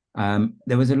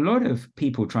 There was a lot of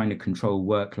people trying to control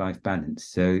work-life balance.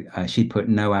 So she'd put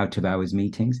no out-of-hours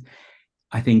meetings.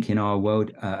 I think in our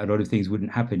world, a lot of things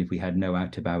wouldn't happen if we had no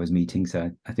out-of-hours meetings.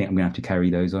 So I think I'm going to have to carry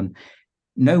those on.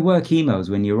 No work emails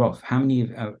when you're off.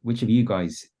 Which of you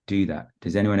guys do that?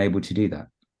 Is anyone able to do that?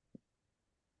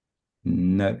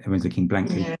 No, everyone's looking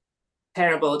blankly. Yeah,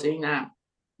 terrible doing that.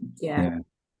 Yeah,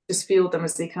 just field them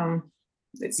as they come.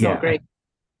 It's not great.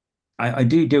 I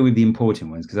do deal with the important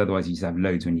ones because otherwise you just have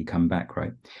loads when you come back,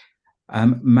 right?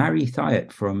 Mary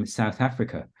Thiot from South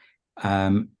Africa.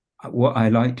 What I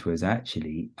liked was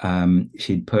actually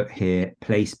she'd put here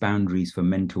place boundaries for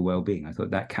mental well-being. I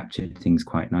thought that captured things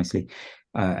quite nicely.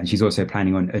 And she's also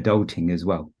planning on adulting as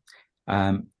well.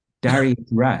 Darius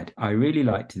Rad, I really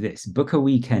liked this. Book a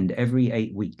weekend every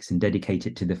 8 weeks and dedicate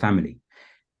it to the family.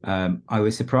 I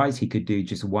was surprised he could do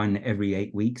just one every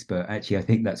 8 weeks, but actually I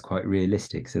think that's quite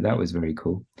realistic. So that was very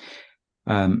cool.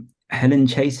 Helen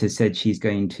Chase has said she's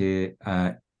going to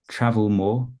travel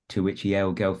more, to which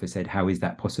Yale Gelfer said, how is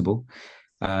that possible?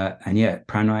 And yeah,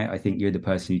 Pranay, I think you're the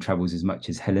person who travels as much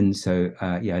as Helen. So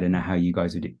yeah, I don't know how you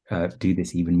guys would do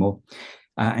this even more.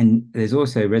 And there's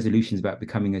also resolutions about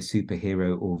becoming a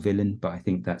superhero or villain, but I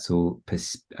think that's all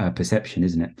perception,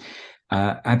 isn't it?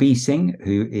 Abhi Singh,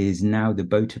 who is now the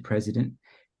BOTA president,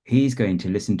 he's going to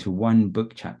listen to one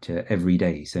book chapter every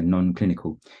day, so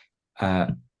non-clinical.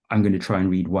 I'm going to try and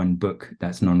read one book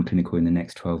that's non-clinical in the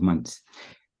next 12 months.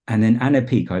 And then Anna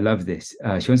Peak, I love this.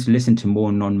 She wants to listen to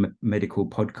more non-medical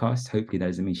podcasts. Hopefully that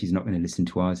doesn't mean she's not going to listen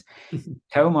to ours.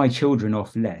 Tell my children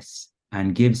off less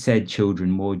and give said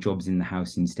children more jobs in the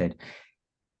house instead.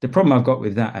 The problem I've got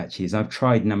with that actually is I've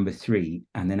tried number 3,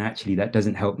 and then actually that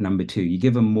doesn't help number 2. You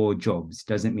give them more jobs,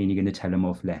 doesn't mean you're going to tell them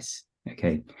off less.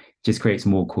 Okay, just creates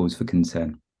more cause for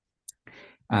concern.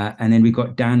 And then we've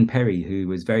got Dan Perry, who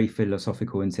was very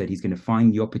philosophical and said he's going to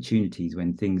find the opportunities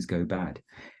when things go bad.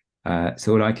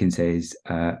 So all I can say is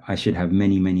I should have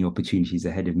many, many opportunities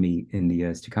ahead of me in the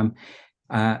years to come.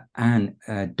 And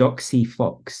Doc C.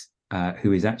 Fox,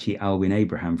 who is actually Alwyn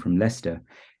Abraham from Leicester,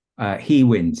 he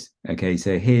wins. Okay,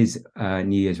 so his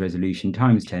New Year's resolution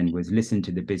times 10 was listen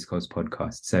to the BSCOS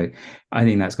podcast. So I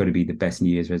think that's got to be the best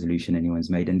New Year's resolution anyone's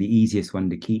made and the easiest one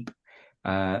to keep.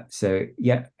 So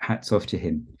yeah, hats off to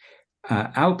him.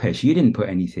 Alpesh, you didn't put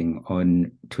anything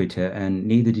on Twitter, and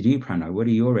neither did you, Pranav. What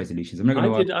are your resolutions? I'm not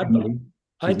going to ask Emily.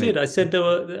 I did. I said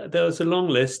there was a long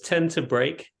list, 10 to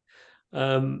break.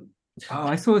 Oh,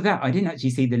 I saw that. I didn't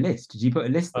actually see the list. Did you put a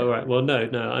list there? Oh, right. Well, no.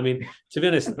 I mean, to be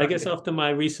honest, I guess after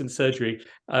my recent surgery,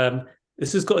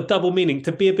 this has got a double meaning,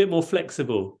 to be a bit more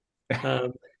flexible.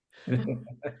 Get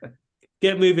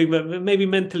moving, but maybe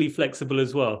mentally flexible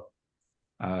as well.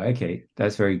 Okay,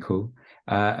 that's very cool.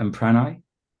 And Pranay?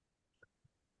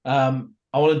 I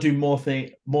want to do more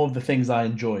of the things I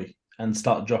enjoy and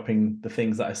start dropping the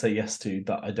things that I say yes to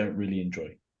that I don't really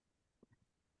enjoy.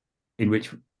 In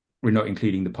which we're not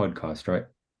including the podcast, right?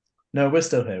 No, we're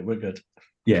still here. We're good.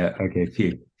 Yeah. Okay.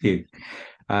 Phew.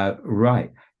 Right.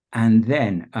 And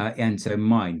then, and so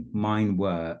mine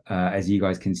were, as you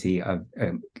guys can see, I've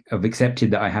accepted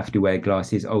that I have to wear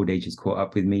glasses. Old age has caught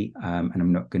up with me, and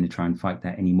I'm not going to try and fight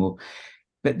that anymore.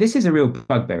 But this is a real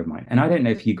bugbear of mine. And I don't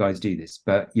know if you guys do this,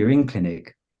 but you're in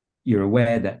clinic, you're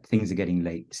aware that things are getting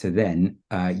late. So then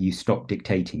you stop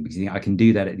dictating because you think, I can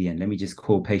do that at the end. Let me just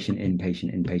call patient in.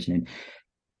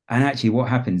 And actually what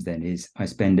happens then is I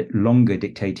spend longer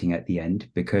dictating at the end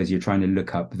because you're trying to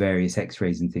look up various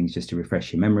x-rays and things just to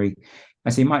refresh your memory. I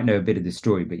say you might know a bit of the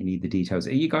story, but you need the details.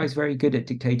 Are you guys very good at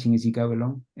dictating as you go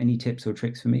along? Any tips or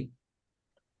tricks for me?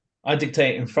 I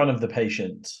dictate in front of the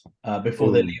patient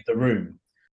before they leave the room.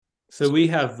 So we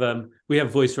have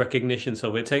voice recognition,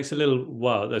 so it takes a little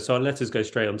while. So our letters go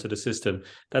straight onto the system.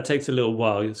 That takes a little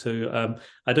while. So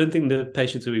I don't think the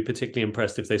patients would be particularly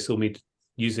impressed if they saw me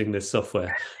using this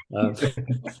software.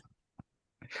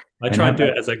 I try and do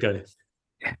it as I go.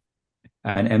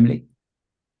 And Emily?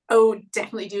 Oh,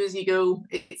 definitely do as you go.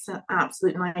 It's an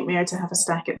absolute nightmare to have a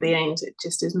stack at the end. It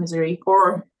just is misery.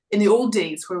 Or in the old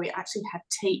days where we actually had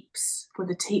tapes, where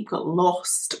the tape got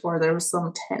lost or there was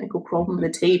some technical problem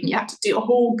with the tape and you had to do a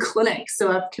whole clinic. So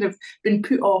I've kind of been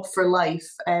put off for life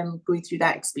going through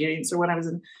that experience. Or when I was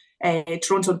in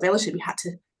Toronto on fellowship, we had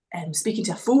to speak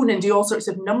into a phone and do all sorts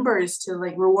of numbers to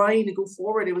like rewind and go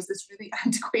forward. It was this really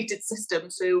antiquated system.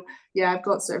 So yeah, I've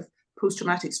got sort of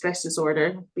post-traumatic stress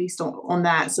disorder based on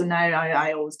that. So now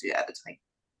I always do it at the time.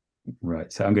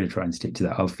 Right. So I'm going to try and stick to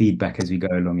that. I'll feedback as we go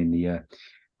along in the year.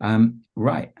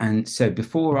 Right. And so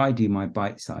before I do my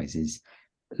bite sizes,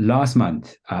 last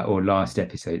month or last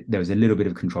episode, there was a little bit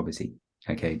of controversy.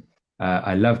 Okay.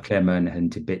 I love Claire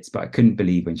Murnahan to bits, but I couldn't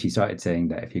believe when she started saying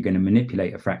that if you're going to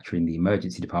manipulate a fracture in the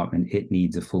emergency department, it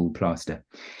needs a full plaster.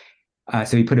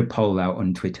 So we put a poll out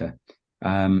on Twitter.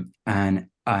 And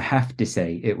I have to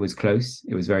say it was close.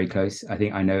 It was very close. I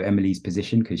think I know Emily's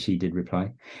position because she did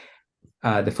reply.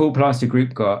 The full plaster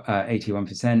group got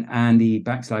 81% and the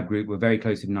backslide group were very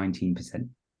close with 19%.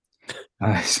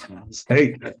 So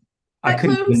I That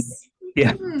couldn't even, close.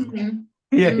 yeah. Mm.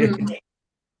 Yeah. Mm.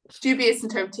 Dubious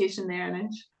interpretation there,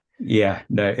 Anish. Yeah,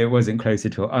 no, it wasn't close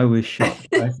at all. I was shocked.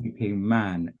 I was thinking,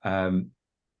 man,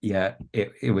 yeah,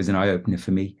 it was an eye-opener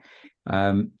for me.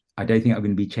 I don't think I'm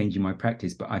going to be changing my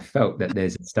practice, but I felt that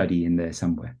there's a study in there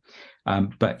somewhere.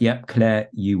 But yeah, Claire,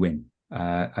 you win.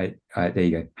 There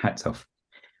you go. Hats off.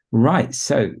 Right.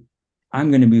 So I'm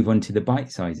going to move on to the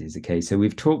bite sizes. Okay. So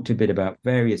we've talked a bit about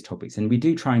various topics, and we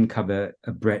do try and cover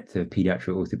a breadth of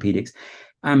pediatric orthopedics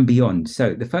and beyond.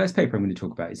 So the first paper I'm going to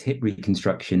talk about is hip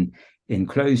reconstruction in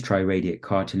closed triradiate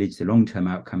cartilage, the long-term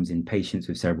outcomes in patients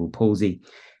with cerebral palsy.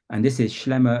 And this is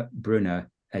Schlemmer, Brunner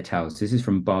et al. So this is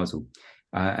from Basel.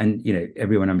 And, you know,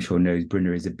 everyone I'm sure knows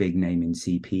Brunner is a big name in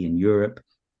CP in Europe.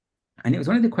 And it was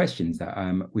one of the questions that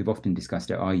we've often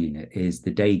discussed at our unit is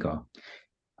the DAGAR.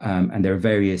 And there are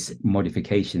various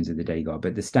modifications of the DAGAR,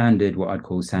 but the standard, what I'd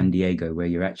call San Diego, where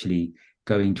you're actually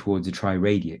going towards a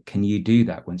triradiate, can you do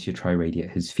that once your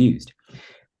triradiate has fused?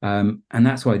 And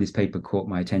that's why this paper caught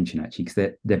my attention, actually,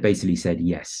 because they basically said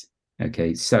yes.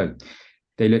 Okay, so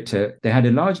they had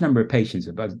a large number of patients,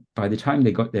 but by the time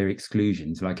they got their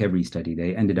exclusions, like every study,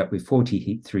 they ended up with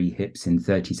 43 hips in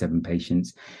 37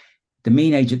 patients. The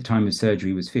mean age at the time of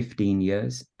surgery was 15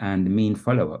 years, and the mean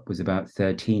follow-up was about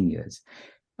 13 years.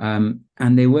 And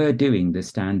they were doing the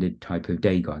standard type of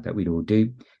DAGAR that we'd all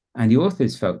do. And the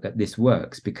authors felt that this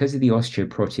works because of the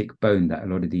osteoporotic bone that a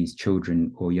lot of these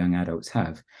children or young adults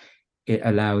have. It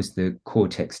allows the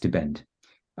cortex to bend.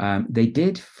 They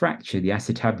did fracture the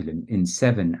acetabulum in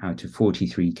 7 out of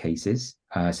 43 cases.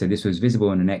 So this was visible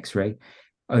on an X-ray.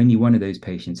 Only one of those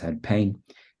patients had pain.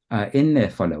 In their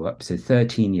follow-up, so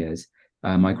 13 years,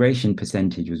 migration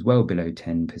percentage was well below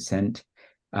 10%.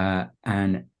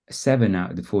 And 7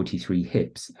 out of the 43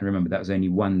 hips, and remember that was only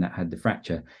one that had the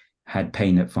fracture, had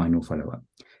pain at final follow-up.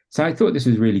 So I thought this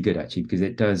was really good, actually, because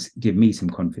it does give me some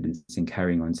confidence in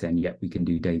carrying on saying, yep, we can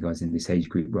do DAGARs in this age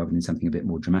group rather than something a bit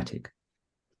more dramatic.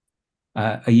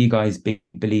 Are you guys big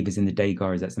believers in the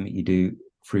DAGAR? Is that something you do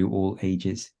through all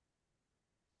ages?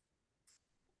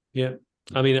 Yeah.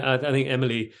 I mean, I think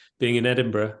Emily being in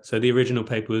Edinburgh, so the original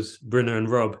paper was Brunner and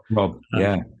Rob.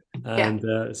 Yeah.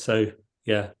 And so,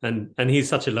 yeah, and he's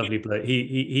such a lovely bloke.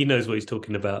 He knows what he's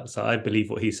talking about. So I believe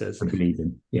what he says. I believe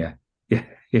him. Yeah. Yeah.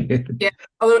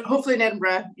 Although hopefully in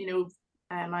Edinburgh, you know,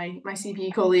 my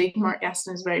CP colleague Mark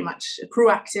Gaston is very much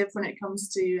proactive when it comes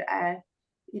to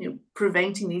you know,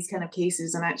 preventing these kind of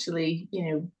cases and actually, you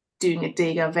know, doing a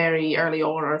DAGA very early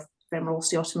on, or femoral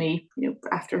osteotomy, you know,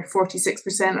 after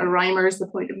 46% are Reimers, the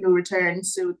point of no return.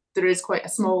 So there is quite a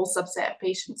small subset of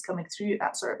patients coming through at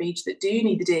that sort of age that do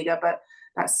need the DAGA, but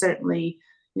that's certainly,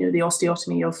 you know, the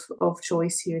osteotomy of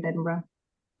choice here in Edinburgh.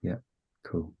 Yeah,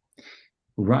 cool.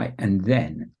 Right, and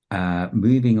then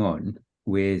moving on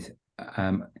with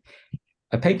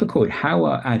a paper called How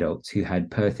Are Adults Who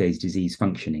Had Perthes Disease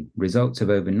Functioning? Results of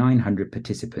over 900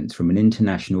 participants from an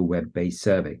international web-based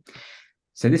survey.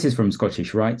 So this is from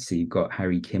Scottish Rite. So you've got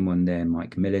Harry Kim on there,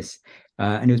 Mike Millis,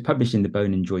 and it was published in the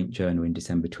Bone and Joint Journal in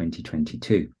December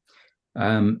 2022.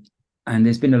 And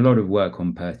there's been a lot of work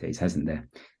on Perthes, hasn't there?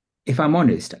 If I'm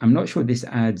honest, I'm not sure this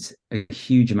adds a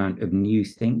huge amount of new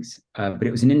things, but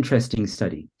it was an interesting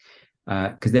study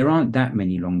because there aren't that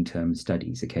many long-term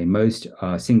studies. Okay, most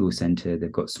are single center,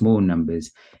 they've got small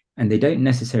numbers, and they don't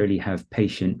necessarily have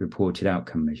patient-reported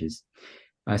outcome measures.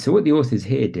 So what the authors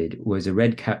here did was a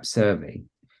red cap survey.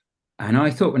 And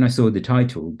I thought when I saw the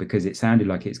title, because it sounded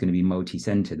like it's going to be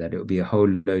multi-center, that it would be a whole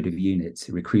load of units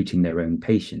recruiting their own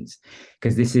patients,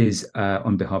 because this is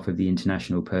on behalf of the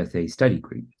International Perthes Study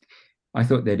Group. I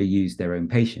thought they'd have used their own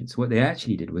patients. What they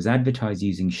actually did was advertise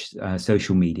using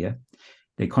social media.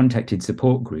 They contacted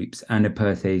support groups, and a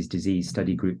Perthes disease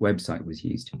study group website was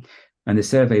used. And the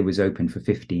survey was open for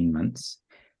 15 months.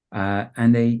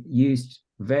 And they used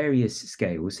various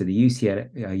scales. So the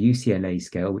UCLA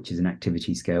scale, which is an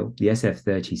activity scale, the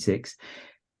SF36,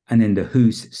 and then the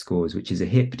HOOS scores, which is a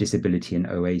hip disability and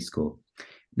OA score.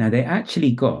 Now, they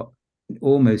actually got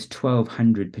almost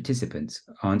 1,200 participants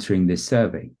answering this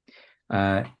survey.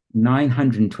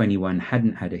 921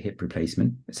 hadn't had a hip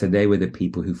replacement, so they were the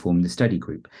people who formed the study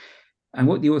group. And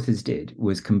what the authors did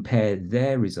was compare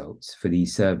their results for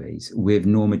these surveys with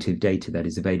normative data that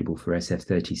is available for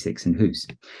SF36 and HOOS.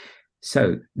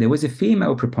 So there was a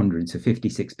female preponderance of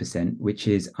 56%, which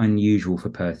is unusual for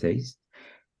Perthes.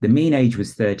 The mean age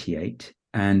was 38,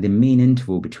 and the mean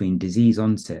interval between disease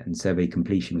onset and survey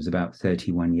completion was about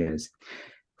 31 years.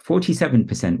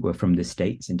 47% were from the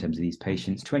States in terms of these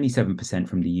patients, 27%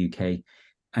 from the UK,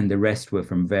 and the rest were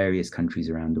from various countries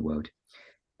around the world.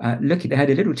 They had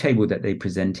a little table that they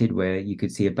presented where you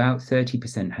could see about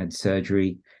 30% had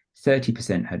surgery,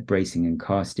 30% had bracing and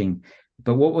casting.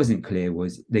 But what wasn't clear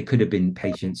was they could have been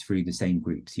patients through the same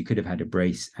groups. You could have had a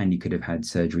brace and you could have had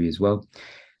surgery as well.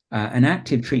 An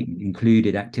active treatment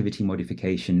included activity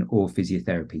modification or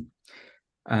physiotherapy.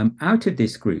 Out of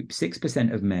this group,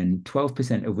 6% of men,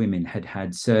 12% of women had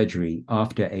had surgery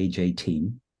after age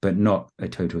 18, but not a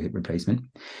total hip replacement.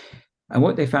 And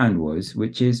what they found was,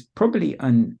 which is probably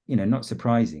not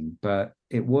surprising, but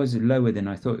it was lower than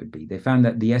I thought it would be. They found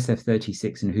that the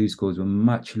SF36 and WHO scores were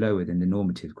much lower than the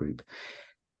normative group,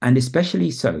 and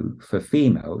especially so for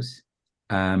females,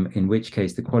 in which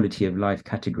case the quality of life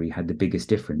category had the biggest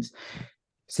difference.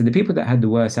 So the people that had the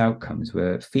worst outcomes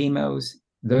were females,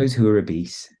 those who were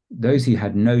obese, those who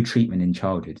had no treatment in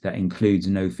childhood, that includes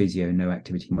no physio, no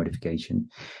activity modification,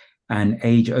 and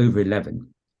age over 11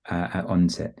 at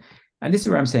onset. And this is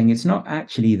where I'm saying it's not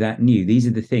actually that new. These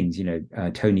are the things,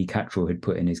 Tony Cattrall had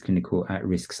put in his clinical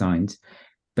at-risk signs,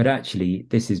 but actually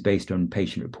this is based on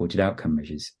patient-reported outcome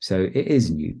measures. So it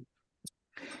is new.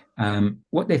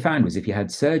 What they found was if you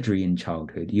had surgery in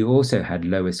childhood, you also had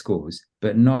lower scores,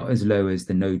 but not as low as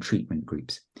the no treatment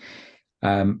groups.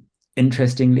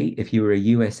 Interestingly, if you were a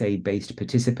USA-based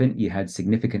participant, you had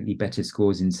significantly better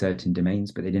scores in certain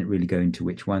domains, but they didn't really go into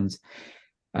which ones.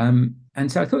 And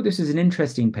so I thought this was an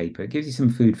interesting paper. It gives you some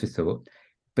food for thought,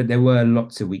 but there were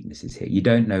lots of weaknesses here. You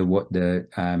don't know what the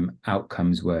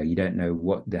outcomes were. You don't know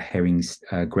what the Herring's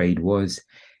grade was.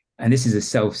 And this is a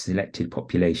self-selected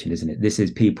population, isn't it? This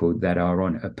is people that are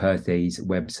on a Perthes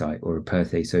website or a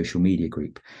Perthes social media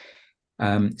group.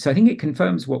 So I think it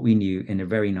confirms what we knew in a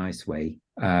very nice way.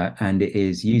 And it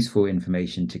is useful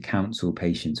information to counsel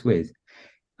patients with.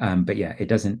 But yeah, I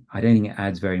don't think it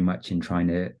adds very much in trying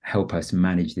to help us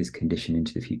manage this condition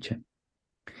into the future.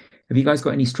 Have you guys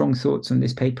got any strong thoughts on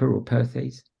this paper or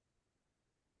Perthes?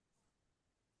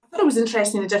 I thought it was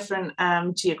interesting, the different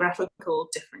geographical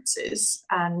differences.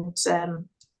 And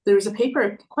there was a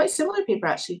paper, quite similar paper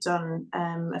actually done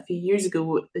a few years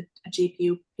ago, a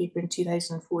JPO paper in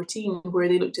 2014, where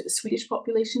they looked at the Swedish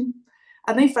population.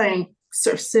 And they found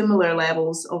sort of similar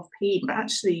levels of pain, but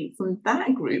actually from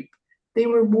that group, they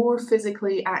were more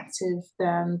physically active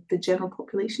than the general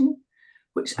population,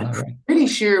 which I'm pretty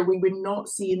sure we would not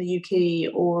see in the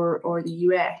UK or the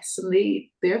US. And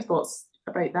their thoughts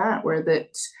about that were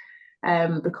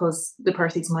that because the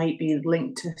Perthes might be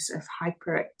linked to sort of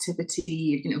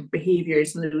hyperactivity,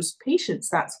 behaviours in those patients,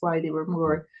 that's why they were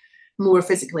more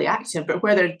physically active. But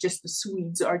whether just the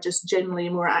Swedes are just generally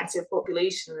a more active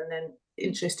population, and then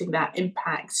interesting that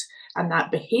impact and that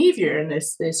behaviour in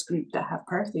this group that have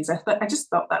Perthes. I just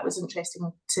thought that was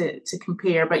interesting to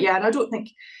compare. But yeah, and I don't think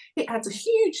it adds a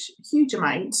huge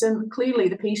amount. And clearly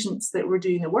the patients that were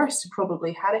doing the worst have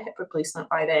probably had a hip replacement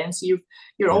by then. So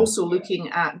you're also looking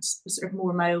at a sort of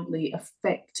more mildly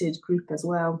affected group as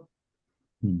well.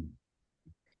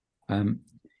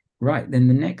 Right, then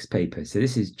the next paper. So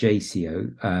this is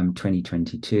JCO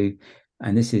 2022.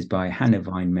 And this is by Hannah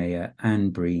Weinmeier, Anne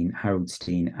Breen, Harold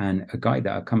Steen, and a guy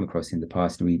that I've come across in the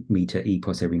past, and we meet at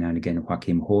EPOS every now and again,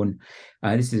 Joachim Horn.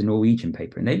 This is a Norwegian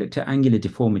paper, and they looked at angular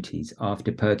deformities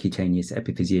after percutaneous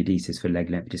epiphysiodesis for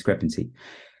leg length discrepancy,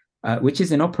 which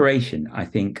is an operation I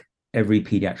think every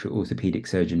pediatric orthopedic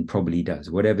surgeon probably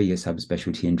does, whatever your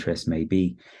subspecialty interest may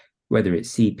be, whether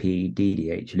it's CP,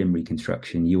 DDH, limb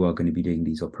reconstruction, you are going to be doing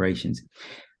these operations.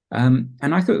 And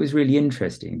I thought it was really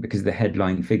interesting because of the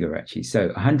headline figure, actually. So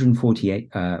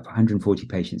 140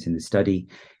 patients in the study,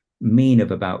 mean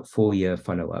of about 4-year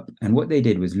follow-up. And what they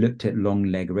did was looked at long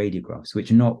leg radiographs,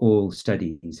 which not all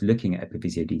studies looking at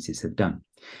epiphysiodesis have done.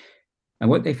 And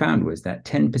what they found was that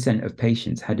 10% of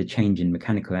patients had a change in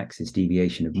mechanical axis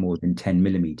deviation of more than 10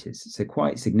 millimeters, so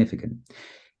quite significant.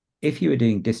 If you were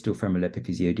doing distal femoral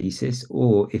epiphysiodesis,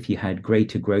 or if you had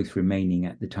greater growth remaining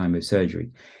at the time of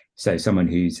surgery, so someone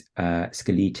who's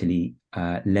skeletally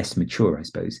less mature, I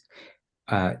suppose.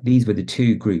 These were the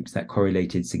two groups that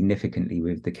correlated significantly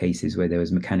with the cases where there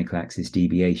was mechanical axis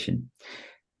deviation.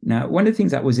 Now, one of the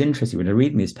things that was interesting when I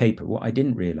read this paper, what I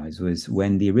didn't realize was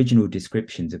when the original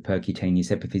descriptions of percutaneous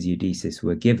epiphysiodesis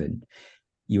were given,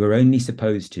 you were only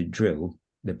supposed to drill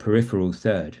the peripheral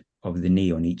third of the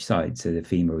knee on each side, so the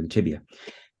femur or the tibia.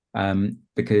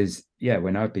 Because,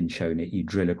 when I've been shown it, you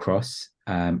drill across.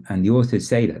 And the authors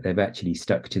say that they've actually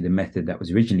stuck to the method that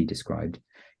was originally described,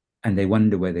 and they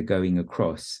wonder whether going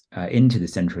across into the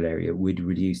central area would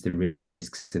reduce the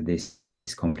risks of this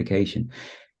complication.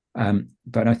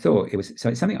 But I thought it's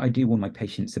something I do warn my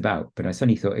patients about, but I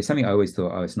suddenly thought it's something I always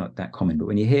thought, it's not that common. But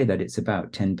when you hear that it's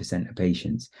about 10% of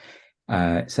patients,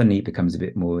 suddenly it becomes a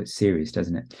bit more serious,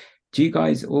 doesn't it? Do you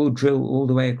guys all drill all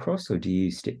the way across, or do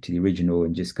you stick to the original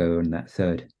and just go on that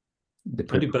third?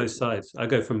 I do both sides. I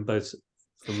go from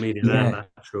medial and Yeah.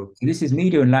 lateral. So this is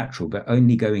medial and lateral, but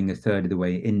only going a third of the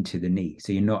way into the knee.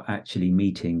 So you're not actually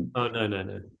meeting. Oh,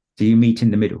 no. Do you meet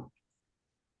in the middle?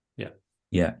 Yeah.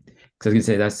 Yeah. Because I was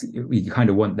going to say, you kind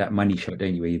of want that money shot,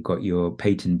 don't you? Where you've got your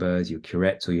patent burrs, your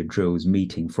curettes, or your drills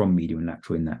meeting from medial and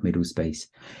lateral in that middle space.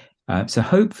 So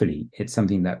hopefully it's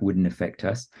something that wouldn't affect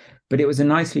us. But it was a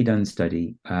nicely done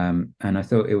study. And I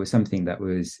thought it was something that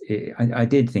I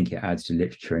did think it adds to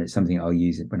literature, and it's something I'll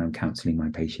use when I'm counselling my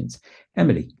patients.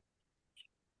 Emily.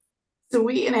 So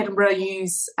we in Edinburgh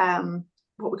use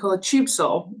what we call a tube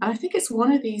saw. And I think it's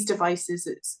one of these devices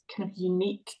that's kind of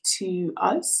unique to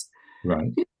us.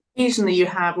 Right. Occasionally you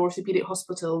have orthopaedic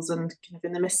hospitals, and kind of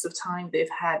in the midst of time, they've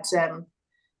had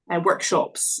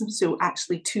workshops. So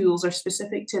actually tools are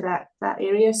specific to that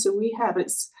area. So we have,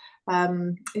 it's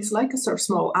like a sort of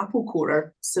small apple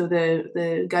corer. So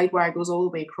the guide wire goes all the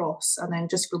way across, and then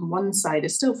just from one side,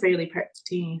 it's still fairly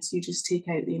percutaneous. You just take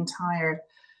out the entire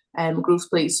growth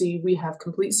plate. So we have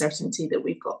complete certainty that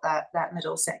we've got that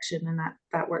middle section, and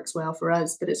that works well for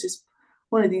us. But it's just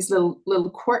one of these little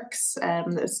quirks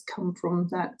that's come from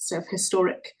that sort of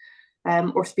historic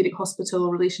orthopedic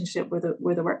hospital relationship with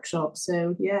the workshop.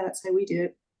 So yeah, that's how we do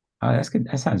it. Oh, that's good.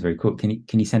 That sounds very cool. Can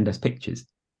you send us pictures?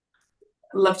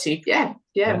 Love to. Yeah,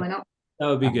 why not? That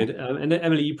would be good. And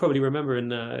Emily, you probably remember in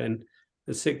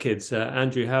the Sick Kids,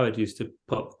 Andrew Howard used to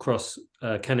pop cross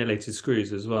cannulated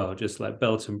screws as well, just like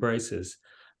belt and braces.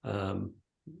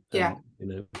 Yeah.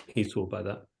 He's taught by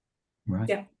that. Right.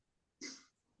 Yeah.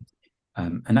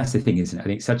 And that's the thing, isn't it? I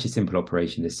think it's such a simple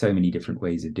operation. There's so many different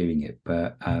ways of doing it,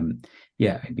 but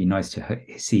yeah, it'd be nice to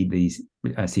see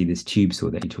this tube saw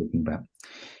that you're talking about.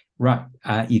 Right.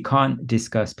 You can't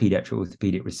discuss pediatric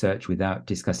orthopedic research without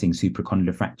discussing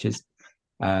supracondylar fractures.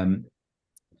 And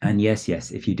yes,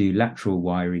 if you do lateral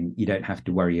wiring, you don't have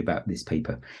to worry about this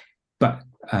paper. But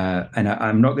and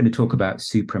I'm not going to talk about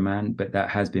Superman, but that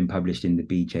has been published in the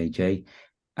BJJ.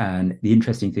 And the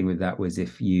interesting thing with that was,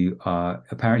 if you are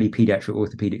apparently pediatric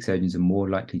orthopedic surgeons are more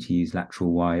likely to use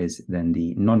lateral wires than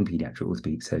the non-pediatric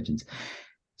orthopedic surgeons.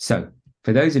 So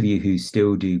for those of you who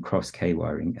still do cross K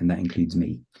wiring, and that includes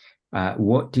me,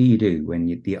 what do you do when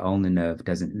the ulnar nerve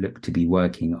doesn't look to be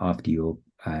working after your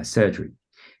surgery?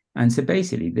 And so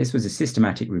basically, this was a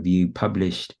systematic review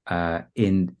published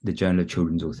in the Journal of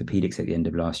Children's Orthopedics at the end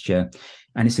of last year.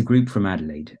 And it's a group from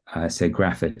Adelaide, so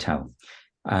Graf et al.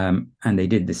 And they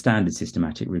did the standard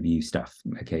systematic review stuff.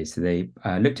 Okay, so they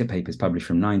looked at papers published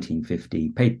from 1950,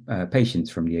 patients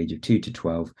from the age of 2 to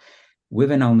 12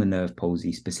 with an ulnar nerve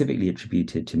palsy specifically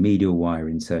attributed to medial wire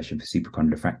insertion for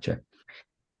supracondylar fracture.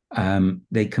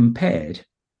 They compared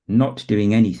not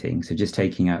doing anything, so just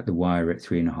taking out the wire at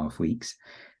 3.5 weeks,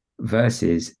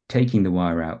 versus taking the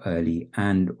wire out early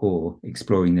and or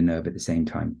exploring the nerve at the same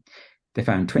time. They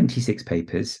found 26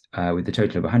 papers with a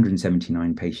total of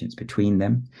 179 patients between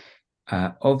them.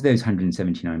 Of those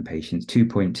 179 patients,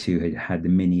 2.2 had the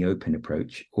mini open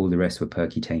approach. All the rest were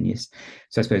percutaneous.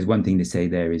 So I suppose one thing to say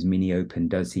there is mini open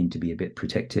does seem to be a bit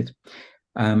protective.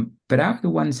 But out of the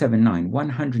 179,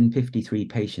 153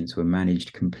 patients were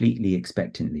managed completely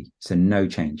expectantly, so no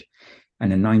change.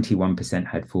 And a 91%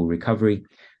 had full recovery.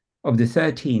 Of the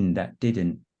 13 that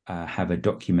didn't have a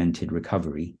documented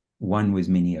recovery, 1 was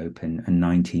mini open and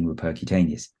 19 were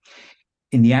percutaneous.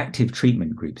 In the active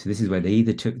treatment group, so this is where they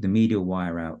either took the medial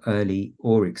wire out early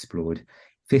or explored,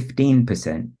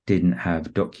 15% didn't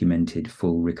have documented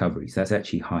full recovery. So that's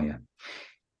actually higher.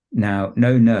 Now,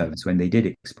 no nerves, when they did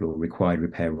explore, required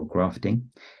repair or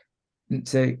grafting.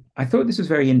 So I thought this was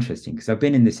very interesting because I've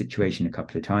been in this situation a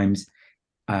couple of times.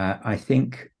 I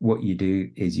think what you do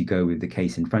is you go with the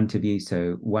case in front of you.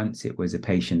 So once it was a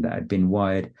patient that had been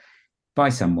wired by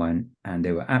someone and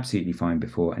they were absolutely fine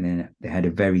before, and then they had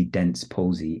a very dense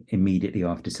palsy immediately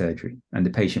after surgery. And the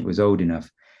patient was old enough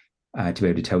to be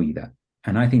able to tell you that.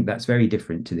 And I think that's very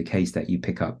different to the case that you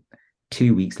pick up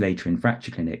 2 weeks later in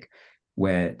fracture clinic,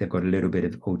 where they've got a little bit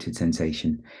of altered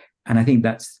sensation. And I think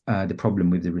that's the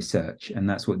problem with the research. And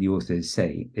that's what the authors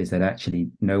say, is that actually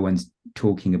no one's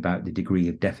talking about the degree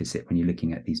of deficit when you're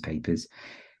looking at these papers.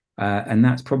 And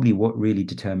that's probably what really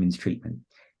determines treatment.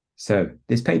 So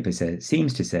this paper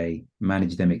seems to say,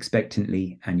 manage them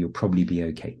expectantly and you'll probably be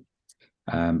okay.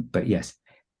 But yes,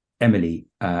 Emily,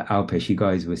 Alpesh, you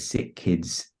guys were Sick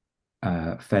Kids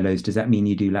fellows. Does that mean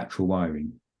you do lateral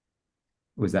wiring?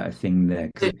 Was that a thing there?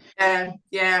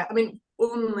 Yeah, I mean,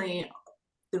 only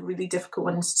the really difficult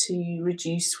ones to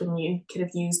reduce when you kind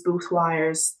of use both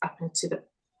wires up into the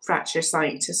fracture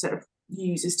site to sort of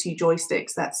use as 2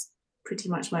 joysticks. That's pretty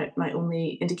much my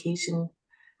only indication.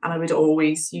 And I would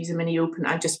always use a mini open.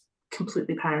 I'm just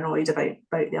completely paranoid about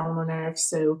the ulnar nerve.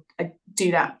 So I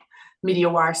do that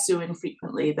medial wire so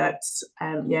infrequently that,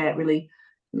 it really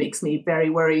makes me very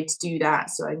worried to do that.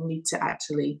 So I need to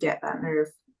actually get that nerve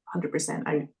 100%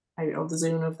 out of the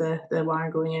zone of the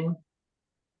wire going in.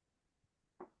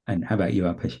 And how about you,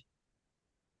 Alpesh?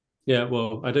 Yeah,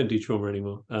 well, I don't do trauma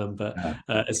anymore, but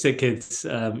as sick kids,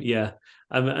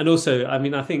 and also, I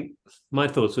mean, I think my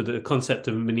thoughts with the concept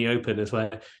of mini open is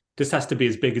where this has to be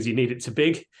as big as you need it to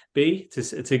be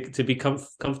to be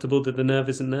comfortable that the nerve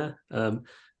isn't there, Right,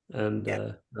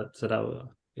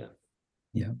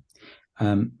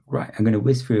 I'm going to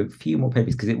whiz through a few more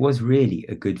papers because it was really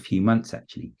a good few months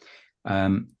actually.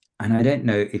 And I don't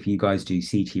know if you guys do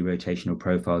CT rotational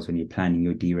profiles when you're planning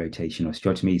your derotation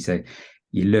osteotomy. So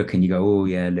you look and you go, oh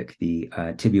yeah, look, the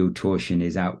tibial torsion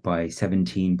is out by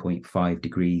 17.5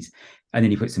 degrees. And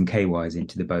then you put some K-wires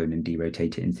into the bone and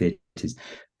derotate it in theaters.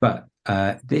 But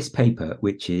this paper,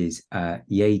 which is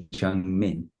Ye Jung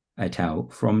Min et al.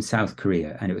 From South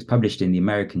Korea, and it was published in the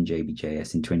American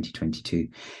JBJS in 2022.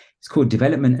 It's called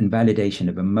Development and Validation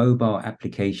of a Mobile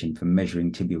Application for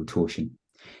Measuring Tibial Torsion.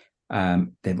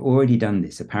 They've already done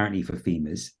this apparently for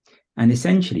femurs, and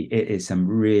essentially it is some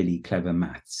really clever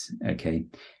maths. Okay,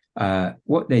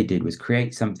 what they did was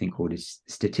create something called a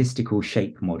statistical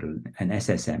shape model, an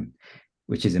SSM,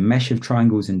 which is a mesh of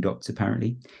triangles and dots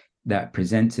apparently that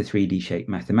presents a 3D shape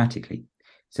mathematically.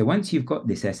 So once you've got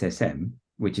this SSM,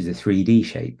 which is a 3D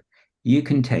shape, you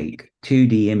can take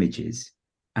 2D images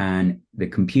and the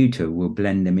computer will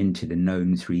blend them into the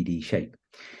known 3D shape.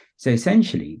 So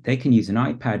essentially, they can use an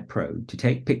iPad Pro to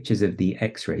take pictures of the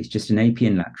X-rays, just an AP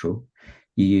and lateral.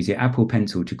 You use your Apple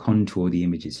Pencil to contour the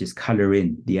images, just color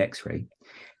in the X-ray.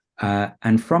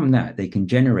 And from that, they can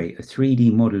generate a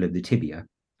 3D model of the tibia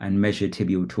and measure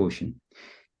tibial torsion.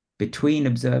 Between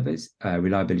observers,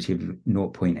 reliability of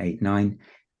 0.89,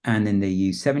 and then they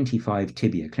use 75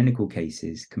 tibia clinical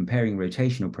cases comparing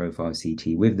rotational profile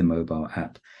CT with the mobile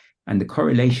app, and the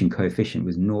correlation coefficient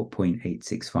was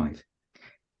 0.865.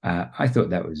 I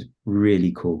thought that was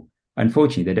really cool.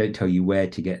 Unfortunately, they don't tell you where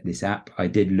to get this app. I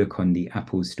did look on the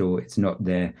Apple store. It's not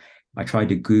there. I tried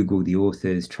to Google the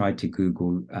authors, tried to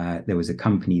Google. There was a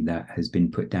company that has been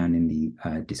put down in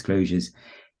the disclosures.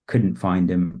 Couldn't find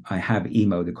them. I have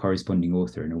emailed the corresponding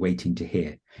author and are waiting to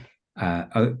hear.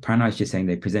 Pranay's just saying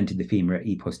they presented the femur at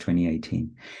EPOS 2018.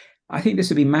 I think this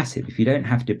would be massive. If you don't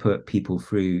have to put people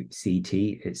through CT,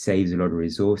 it saves a lot of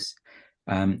resource.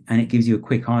 And it gives you a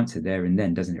quick answer there and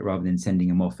then, doesn't it? Rather than sending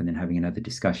them off and then having another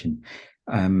discussion.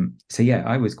 So yeah,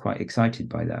 I was quite excited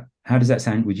by that. How does that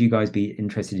sound? Would you guys be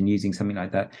interested in using something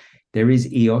like that? There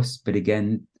is EOS, but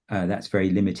again, that's very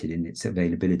limited in its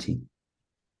availability.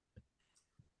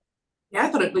 Yeah, I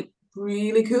thought it looked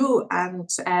really cool, and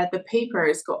the paper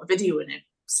has got a video in it.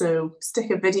 So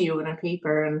stick a video in a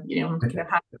paper, and kind of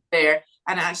have it there.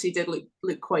 And it actually did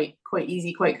look quite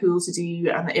easy, quite cool to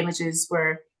do, and the images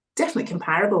were definitely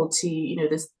comparable to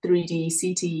this 3D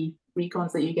CT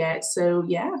recons that you get. So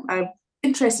yeah, I'm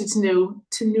interested to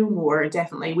know more.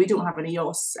 Definitely, we don't have an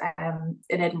EOS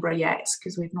in Edinburgh yet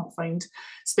because we've not found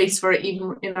space for it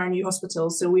even in our new hospital.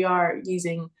 So we are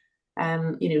using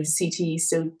CT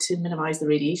so to minimize the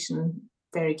radiation.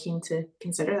 Very keen to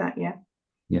consider that.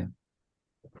 Yeah.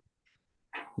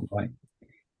 Right.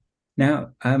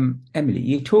 Now, Emily,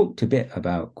 you talked a bit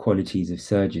about qualities of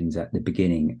surgeons at the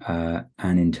beginning,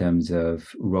 and in terms of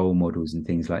role models and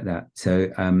things like that.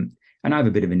 So, and I have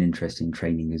a bit of an interest in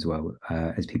training as well,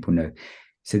 as people know.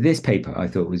 So this paper I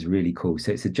thought was really cool.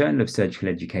 So it's a Journal of Surgical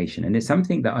Education, and it's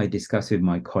something that I discuss with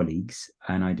my colleagues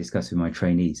and I discuss with my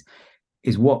trainees,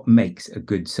 is what makes a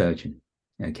good surgeon.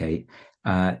 Okay.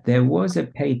 There was a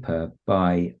paper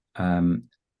by,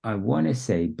 I want to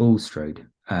say Bulstrode,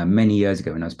 many years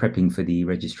ago when I was prepping for the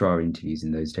registrar interviews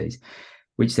in those days,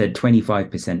 which said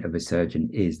 25% of a surgeon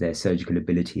is their surgical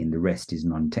ability and the rest is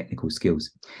non-technical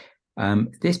skills.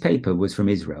 This paper was from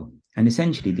Israel, and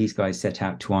essentially these guys set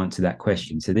out to answer that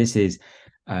question. So this is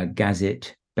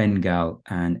Gazit, Bengal,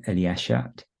 and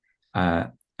Eliashat,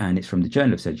 and it's from the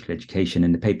Journal of Surgical Education,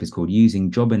 and the paper is called Using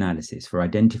Job Analysis for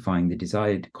Identifying the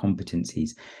Desired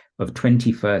Competencies of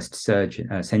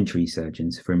 21st Century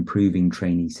Surgeons for Improving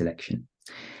Trainee Selection.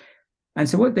 And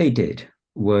so what they did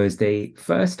was they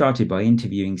first started by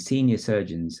interviewing senior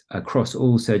surgeons across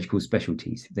all surgical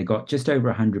specialties. They got just over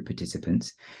 100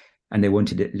 participants, and they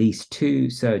wanted at least 2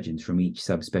 surgeons from each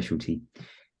subspecialty.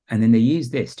 And then they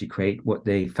used this to create what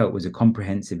they felt was a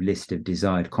comprehensive list of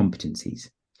desired competencies.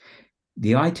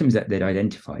 The items that they'd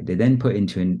identified, they then put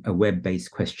into a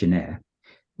web-based questionnaire,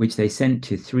 which they sent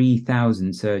to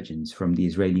 3,000 surgeons from the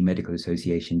Israeli Medical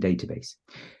Association database.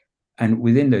 And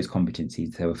within those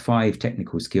competencies, there were 5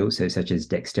 technical skills, so such as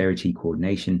dexterity,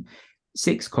 coordination,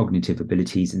 6 cognitive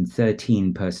abilities, and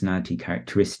 13 personality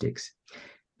characteristics.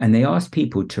 And they asked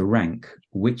people to rank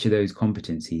which of those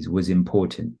competencies was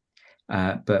important,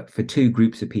 but for 2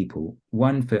 groups of people,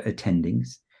 one for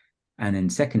attendings, and then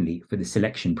secondly, for the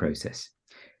selection process.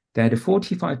 They had a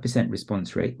 45%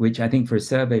 response rate, which I think for a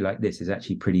survey like this is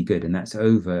actually pretty good, and that's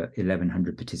over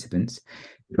 1,100 participants.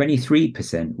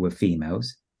 23% were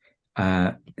females,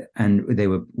 and they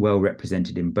were well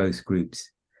represented in both groups.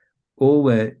 All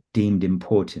were deemed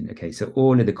important. Okay, so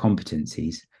all of the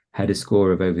competencies had a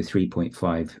score of over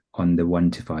 3.5 on the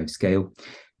 1 to 5 scale.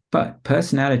 But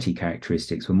personality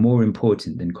characteristics were more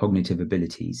important than cognitive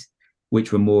abilities,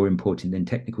 which were more important than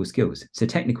technical skills. So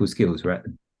technical skills were at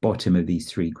the bottom of these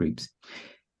 3 groups.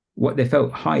 What they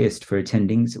felt highest for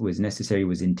attendings was necessary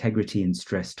was integrity and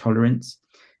stress tolerance,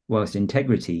 whilst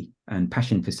integrity and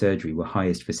passion for surgery were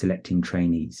highest for selecting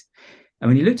trainees. And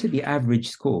when you looked at the average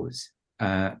scores,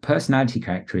 personality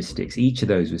characteristics, each of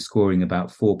those was scoring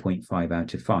about 4.5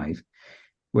 out of 5,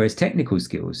 whereas technical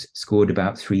skills scored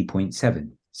about 3.7.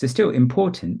 So still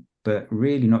important, but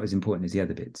really not as important as the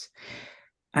other bits.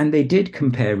 And they did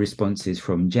compare responses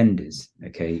from genders.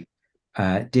 Okay,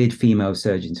 did female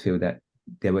surgeons feel that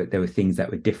there were things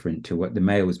that were different to what the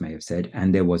males may have said?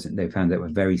 And there wasn't. They found that were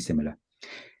very similar.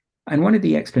 And one of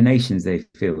the explanations they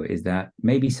feel is that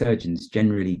maybe surgeons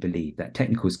generally believe that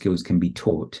technical skills can be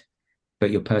taught, but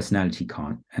your personality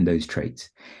can't, and those traits.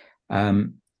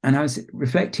 And I was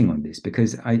reflecting on this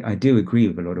because I do agree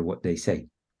with a lot of what they say.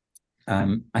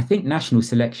 I think national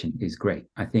selection is great.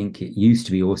 I think it used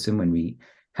to be awesome when we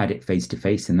had it face to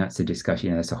face, and that's a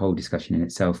discussion, that's a whole discussion in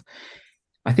itself.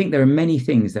 I think there are many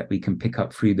things that we can pick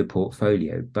up through the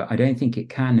portfolio, but I don't think it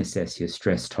can assess your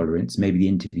stress tolerance. Maybe the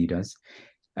interview does.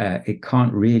 It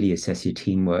can't really assess your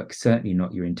teamwork, certainly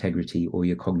not your integrity or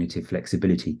your cognitive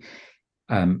flexibility.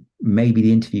 Maybe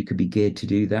the interview could be geared to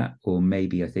do that, or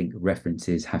maybe I think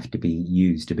references have to be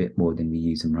used a bit more than we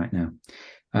use them right now.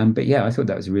 But yeah, I thought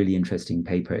that was a really interesting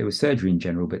paper. It was surgery in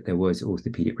general, but there was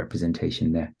orthopedic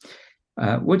representation there.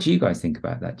 What do you guys think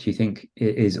about that? Do you think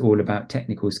it is all about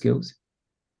technical skills?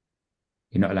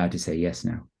 You're not allowed to say yes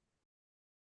now.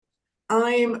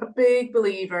 I'm a big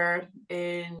believer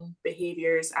in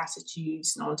behaviours,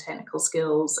 attitudes, non-technical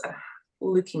skills, and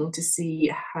looking to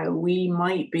see how we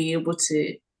might be able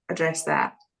to address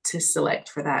that, to select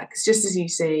for that. Because just as you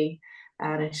say,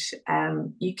 Anish,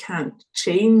 you can't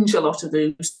change a lot of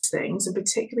those things, and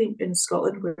particularly in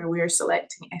Scotland where we are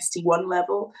selecting ST1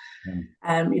 level,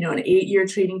 an 8-year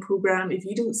training programme. If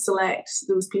you don't select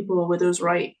those people with those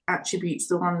right attributes,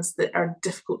 the ones that are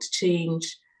difficult to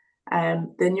change,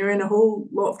 then you're in a whole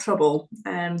lot of trouble.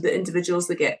 The individuals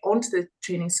that get onto the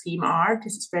training scheme are,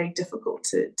 because it's very difficult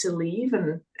to leave,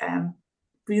 and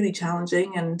really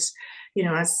challenging. And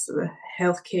as the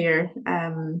healthcare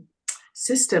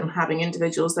system, having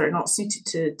individuals that are not suited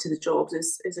to the jobs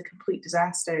is a complete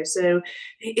disaster. So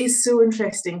it is so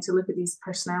interesting to look at these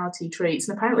personality traits,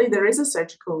 and apparently there is a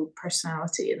surgical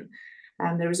personality,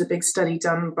 and there was a big study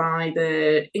done by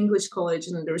the English College,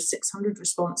 and there were 600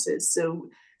 responses. So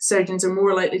surgeons are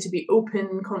more likely to be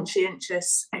open,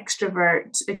 conscientious,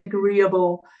 extrovert,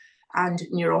 agreeable, and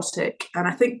neurotic. And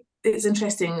I think it's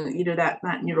interesting,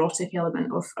 that neurotic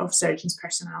element of surgeons'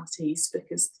 personalities,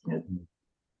 because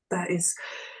that is,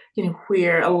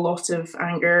 where a lot of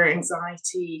anger,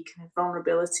 anxiety, kind of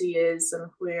vulnerability is,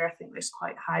 and where I think there's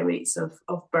quite high rates of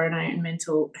burnout and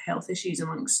mental health issues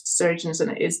amongst surgeons, and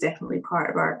it is definitely part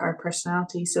of our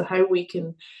personality. So how we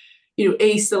can,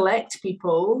 select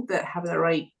people that have the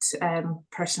right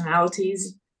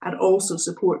personalities, and also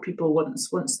support people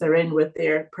once they're in with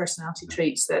their personality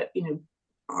traits that,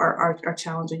 are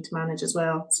challenging to manage as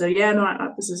well. So yeah,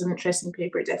 this is an interesting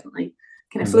paper. It definitely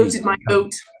kind of floated my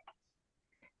boat.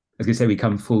 I was going to say, we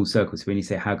come full circle. So when you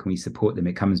say how can we support them,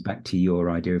 it comes back to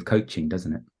your idea of coaching,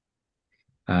 doesn't it?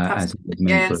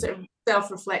 Sort of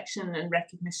self-reflection and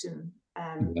recognition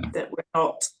that we're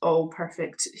not all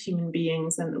perfect human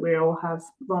beings, and that we all have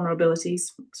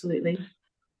vulnerabilities. Absolutely.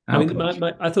 I mean,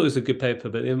 I thought it was a good paper,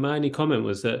 but my only comment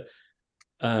was that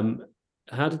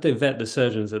how did they vet the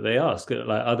surgeons that they ask?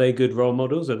 Like, are they good role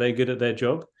models? Are they good at their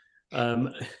job?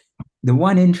 The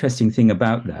one interesting thing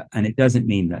about that, and it doesn't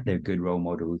mean that they're good role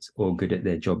models or good at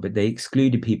their job, but they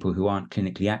excluded people who aren't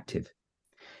clinically active,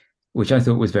 which I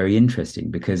thought was very interesting,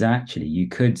 because actually you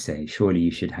could say, surely you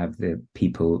should have the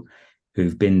people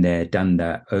who've been there, done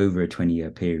that over a 20-year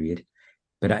period,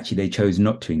 but actually they chose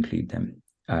not to include them.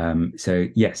 So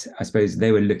yes, I suppose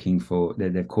they were looking for,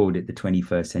 they've called it the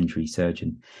 21st century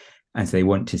surgeon. And so they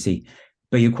want to see,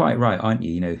 but you're quite right, aren't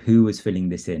you? You know, who was filling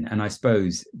this in? And I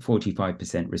suppose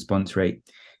 45% response rate,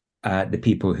 the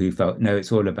people who felt, no,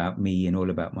 it's all about me and all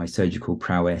about my surgical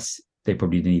prowess, they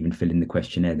probably didn't even fill in the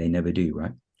questionnaire. They never do,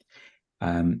 right?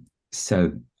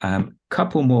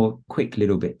 Couple more quick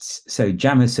little bits. So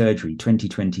JAMA Surgery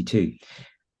 2022.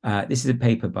 This is a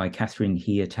paper by Catherine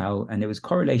He et al., and it was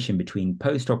correlation between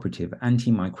post-operative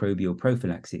antimicrobial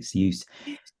prophylaxis use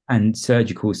and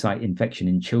surgical site infection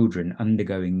in children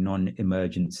undergoing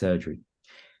non-emergent surgery.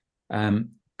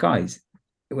 Guys,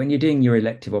 when you're doing your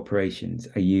elective operations,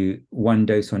 are you one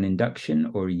dose on induction,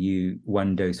 or are you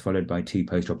one dose followed by 2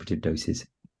 post-operative doses?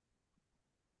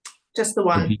 Just the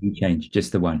one. Or do you change?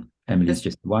 Just the one. Emily's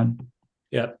just the one.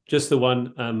 Yeah, just the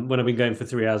one. When I've been going for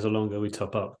 3 hours or longer, we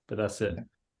top up, but that's it.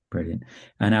 Brilliant.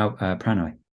 And now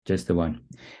Pranay, just the one.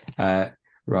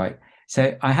 Right.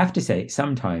 So I have to say,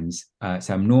 sometimes,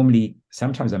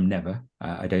 sometimes I'm never,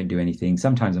 I don't do anything.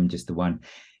 Sometimes I'm just the one.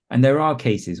 And there are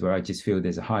cases where I just feel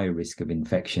there's a higher risk of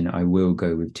infection. I will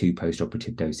go with 2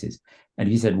 post-operative doses. And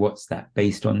if you said, what's that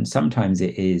based on? Sometimes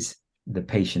it is the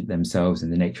patient themselves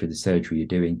and the nature of the surgery you're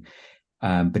doing.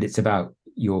 But it's about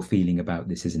your feeling about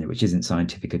this, isn't it? Which isn't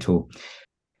scientific at all.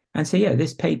 And so, yeah,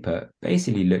 this paper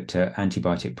basically looked at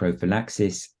antibiotic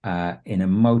prophylaxis in a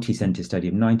multi-center study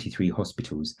of 93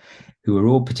 hospitals who were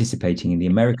all participating in the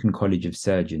American College of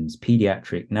Surgeons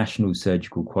Pediatric National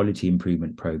Surgical Quality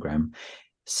Improvement Program,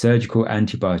 Surgical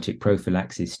Antibiotic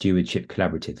Prophylaxis Stewardship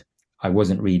Collaborative. I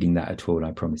wasn't reading that at all,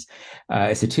 I promise.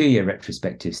 It's a 2-year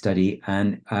retrospective study,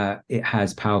 and it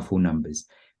has powerful numbers.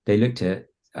 They looked at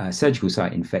surgical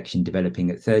site infection developing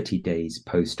at 30 days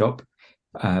post-op,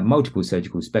 multiple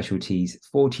surgical specialties,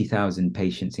 40,000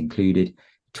 patients included,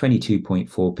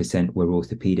 22.4% were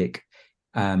orthopedic.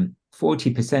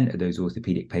 40% of those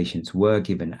orthopedic patients were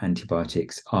given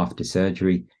antibiotics after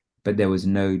surgery, but there was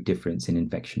no difference in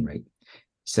infection rate.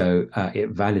 So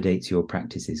it validates your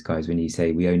practices, guys, when you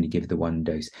say we only give the 1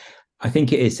 dose. I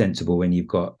think it is sensible when you've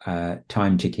got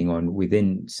time ticking on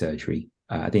within surgery.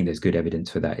 I think there's good evidence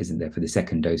for that, isn't there, for the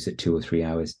 2nd dose at 2 or 3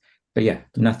 hours. But yeah,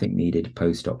 nothing needed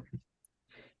post-op.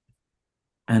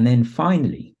 And then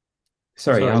finally,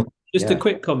 just a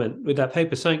quick comment with that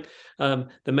paper saying that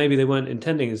maybe they weren't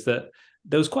intending is that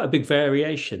there was quite a big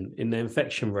variation in the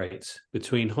infection rates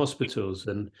between hospitals,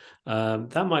 and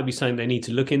that might be something they need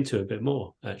to look into a bit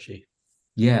more, actually.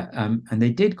 Yeah, and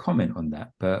they did comment on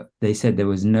that, but they said there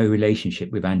was no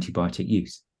relationship with antibiotic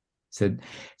use. So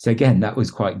again, that was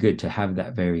quite good to have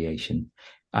that variation.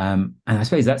 And I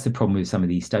suppose that's the problem with some of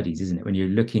these studies, isn't it? When you're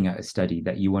looking at a study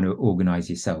that you want to organize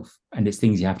yourself, and it's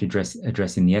things you have to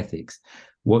address in the ethics.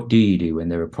 What do you do when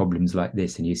there are problems like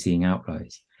this and you're seeing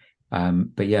outliers?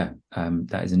 But yeah,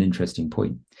 that is an interesting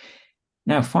point.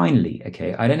 Now, finally,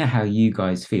 okay, I don't know how you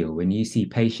guys feel when you see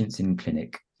patients in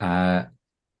clinic.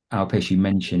 Alpesh, you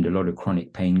mentioned a lot of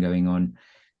chronic pain going on.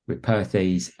 With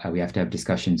Perthes, we have to have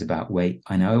discussions about weight.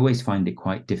 And I always find it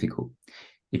quite difficult.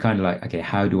 You're kind of like, okay,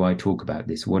 how do I talk about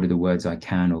this? What are the words I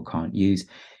can or can't use?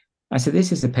 So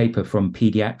this is a paper from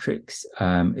Pediatrics.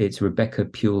 It's Rebecca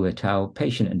Puel et al.,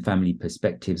 Patient and Family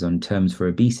Perspectives on Terms for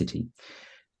Obesity,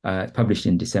 published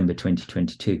in December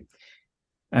 2022.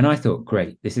 And I thought,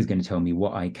 great, this is going to tell me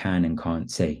what I can and can't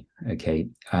say, okay?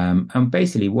 And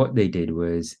basically what they did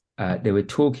was they were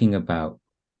talking about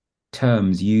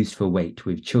terms used for weight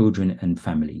with children and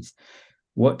families,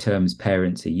 what terms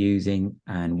parents are using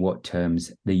and what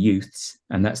terms the youths,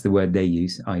 and that's the word they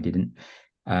use, I didn't,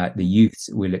 the youths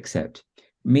will accept.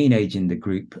 Mean age in the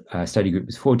group, study group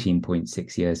was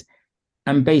 14.6 years.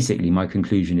 And basically my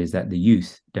conclusion is that the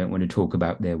youth don't want to talk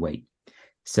about their weight.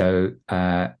 So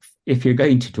if you're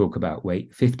going to talk about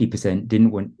weight, 50%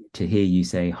 didn't want to hear you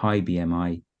say high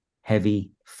BMI,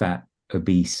 heavy, fat,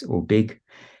 obese, or big.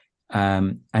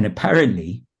 And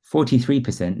apparently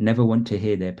 43% never want to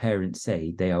hear their parents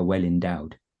say they are well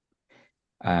endowed.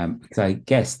 So I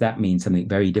guess that means something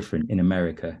very different in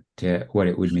America to what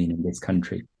it would mean in this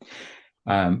country.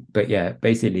 But yeah,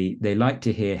 basically they like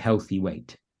to hear healthy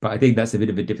weight. But I think that's a bit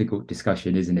of a difficult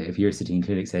discussion, isn't it? If you're sitting in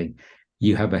clinic saying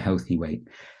you have a healthy weight.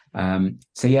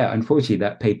 So yeah, unfortunately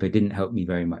that paper didn't help me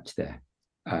very much there.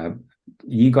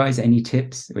 You guys, any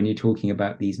tips when you're talking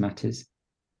about these matters?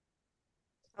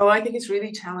 Oh, I think it's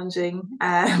really challenging.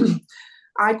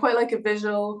 I quite like a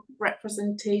visual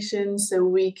representation so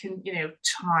we can,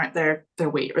 chart their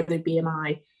weight or their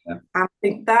BMI. Yeah. I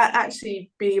think that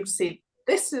actually being able to say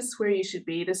this is where you should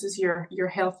be. This is your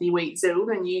healthy weight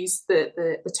zone, and use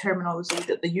the terminology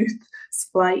that the youth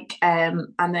like, and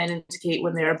then indicate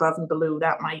when they're above and below.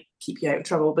 That might keep you out of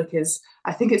trouble, because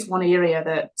I think it's one area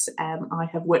that I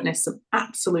have witnessed some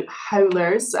absolute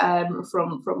howlers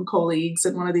from colleagues.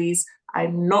 And one of these,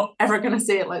 I'm not ever going to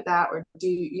say it like that, or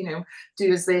do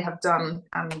as they have done.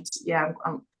 And yeah,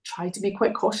 I'm trying to be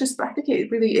quite cautious, but I think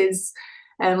it really is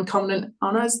incumbent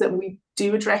on us that we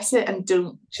do address it and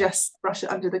don't just brush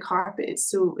it under the carpet. It's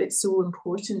so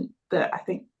important that I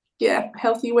think,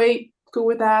 healthy weight, go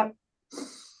with that.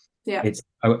 Yeah.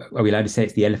 Are we allowed to say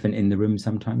it's the elephant in the room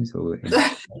sometimes? Or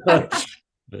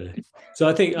So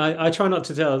I think I try not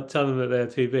to tell them that they're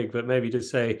too big, but maybe just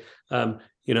say,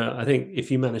 I think if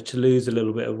you manage to lose a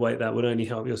little bit of weight, that would only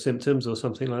help your symptoms or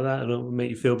something like that, and it will make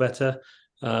you feel better.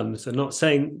 So not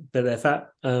saying that they're fat,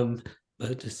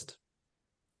 but just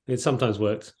it sometimes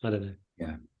works. I don't know.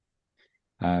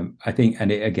 Yeah. I think,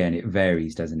 and it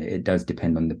varies, doesn't it? It does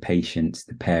depend on the patients,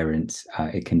 the parents.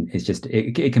 It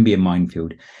can be a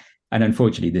minefield. And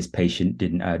unfortunately, this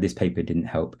paper didn't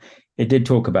help. It did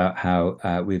talk about how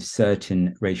with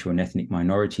certain racial and ethnic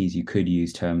minorities, you could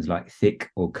use terms like thick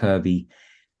or curvy.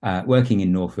 Working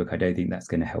in Norfolk, I don't think that's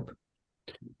going to help.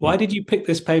 Why did you pick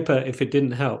this paper if it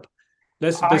didn't help?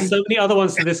 There's so many other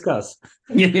ones to discuss.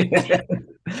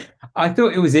 I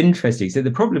thought it was interesting. So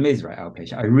the problem is, right,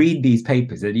 Alpesh, I read these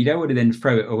papers and you don't want to then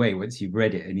throw it away once you've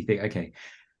read it and you think, okay.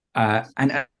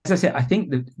 And as I said, I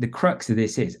think the crux of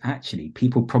this is actually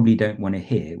people probably don't want to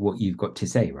hear what you've got to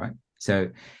say, right?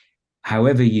 So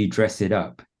however you dress it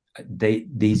up,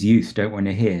 these youth don't want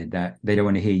to hear that. They don't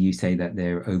want to hear you say that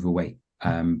they're overweight.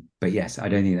 But yes, I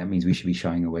don't think that means we should be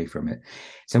shying away from it.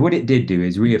 So what it did do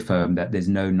is reaffirm that there's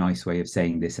no nice way of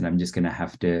saying this, and I'm just going to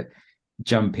have to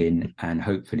jump in and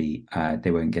hopefully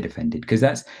they won't get offended, because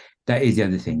that is the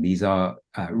other thing. These are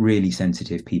really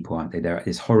sensitive people, aren't they? They're at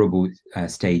this horrible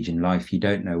stage in life. You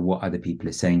don't know what other people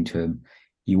are saying to them.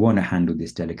 You want to handle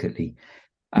this delicately.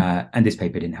 And this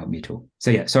paper didn't help me at all. So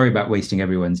yeah, sorry about wasting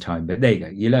everyone's time, but there you go.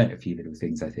 You learned a few little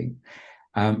things, I think.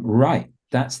 Right,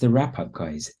 that's the wrap up,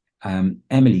 guys.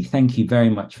 Emily, thank you very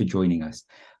much for joining us.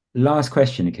 Last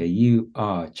question, okay? You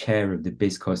are chair of the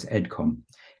BSCOS EdCom.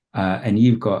 And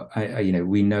you've got,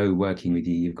 we know working with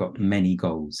you, you've got many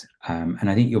goals. And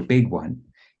I think your big one,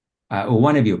 or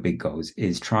one of your big goals,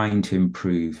 is trying to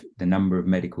improve the number of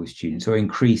medical students, or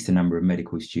increase the number of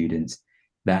medical students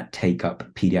that take up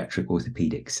pediatric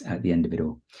orthopedics at the end of it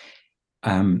all.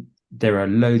 There are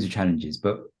loads of challenges,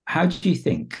 but how do you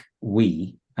think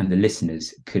we and the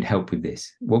listeners could help with this?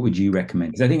 What would you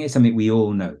recommend? Because I think it's something we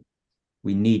all know.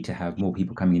 We need to have more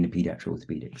people coming into pediatric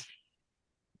orthopedics.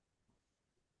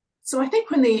 So I think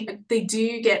when they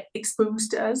do get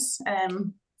exposed to us,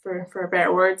 for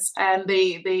better words, and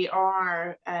they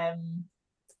are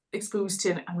exposed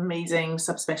to an amazing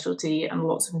subspecialty and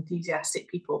lots of enthusiastic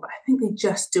people, but I think they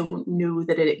just don't know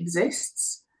that it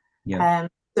exists. Yeah.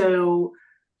 So,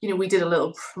 we did a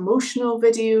little promotional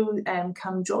video,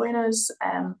 come join us,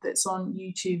 that's on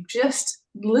YouTube, just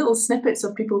little snippets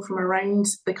of people from around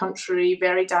the country,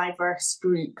 very diverse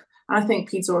group. I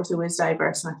think Peds Ortho is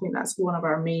diverse, and I think that's one of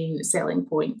our main selling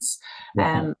points.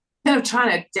 Kind of trying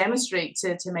to demonstrate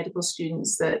to medical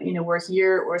students that, we're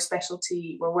here, we're a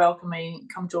specialty, we're welcoming,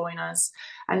 come join us.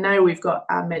 And now we've got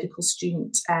a medical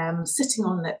student sitting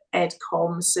on the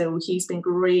EdCom, so he's been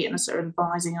great and sort of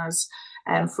advising us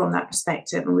from that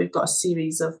perspective. And we've got a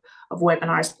series of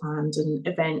webinars planned and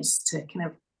events to kind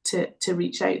of to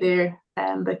reach out there,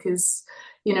 because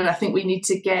I think we need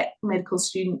to get medical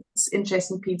students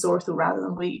interested in Peds Ortho rather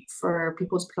than wait for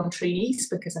people to become trainees,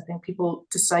 because I think people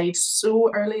decide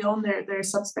so early on their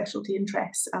subspecialty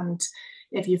interests, and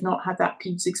if you've not had that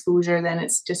Peds exposure, then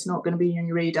it's just not going to be on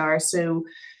your radar. So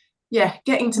yeah,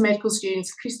 getting to medical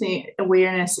students, increasing the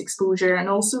awareness, exposure, and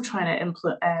also trying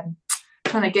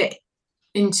to get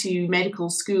into medical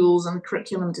schools and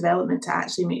curriculum development to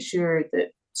actually make sure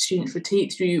that students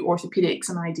rotate through orthopedics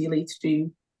and ideally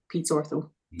through Peds Ortho.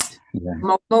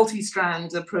 Yeah.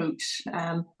 Multi-strand approach.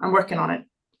 I'm working on it.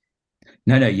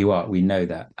 No, you are. We know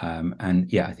that.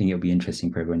 And yeah, I think it'll be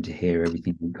interesting for everyone to hear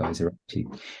everything you guys are up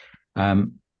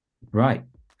to. Right.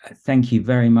 Thank you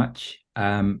very much.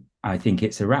 I think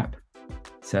it's a wrap.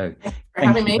 So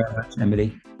thank you very much,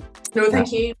 Emily. No,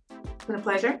 thank you. It's been a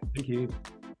pleasure. Thank you.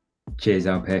 Cheers,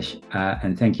 Alpesh.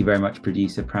 And thank you very much,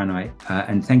 producer Pranay.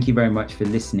 And thank you very much for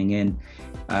listening in.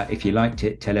 If you liked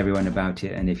it, tell everyone about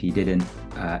it. And if you didn't,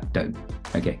 don't.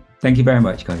 Okay. Thank you very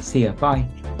much, guys. See ya. Bye.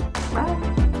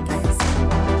 Bye.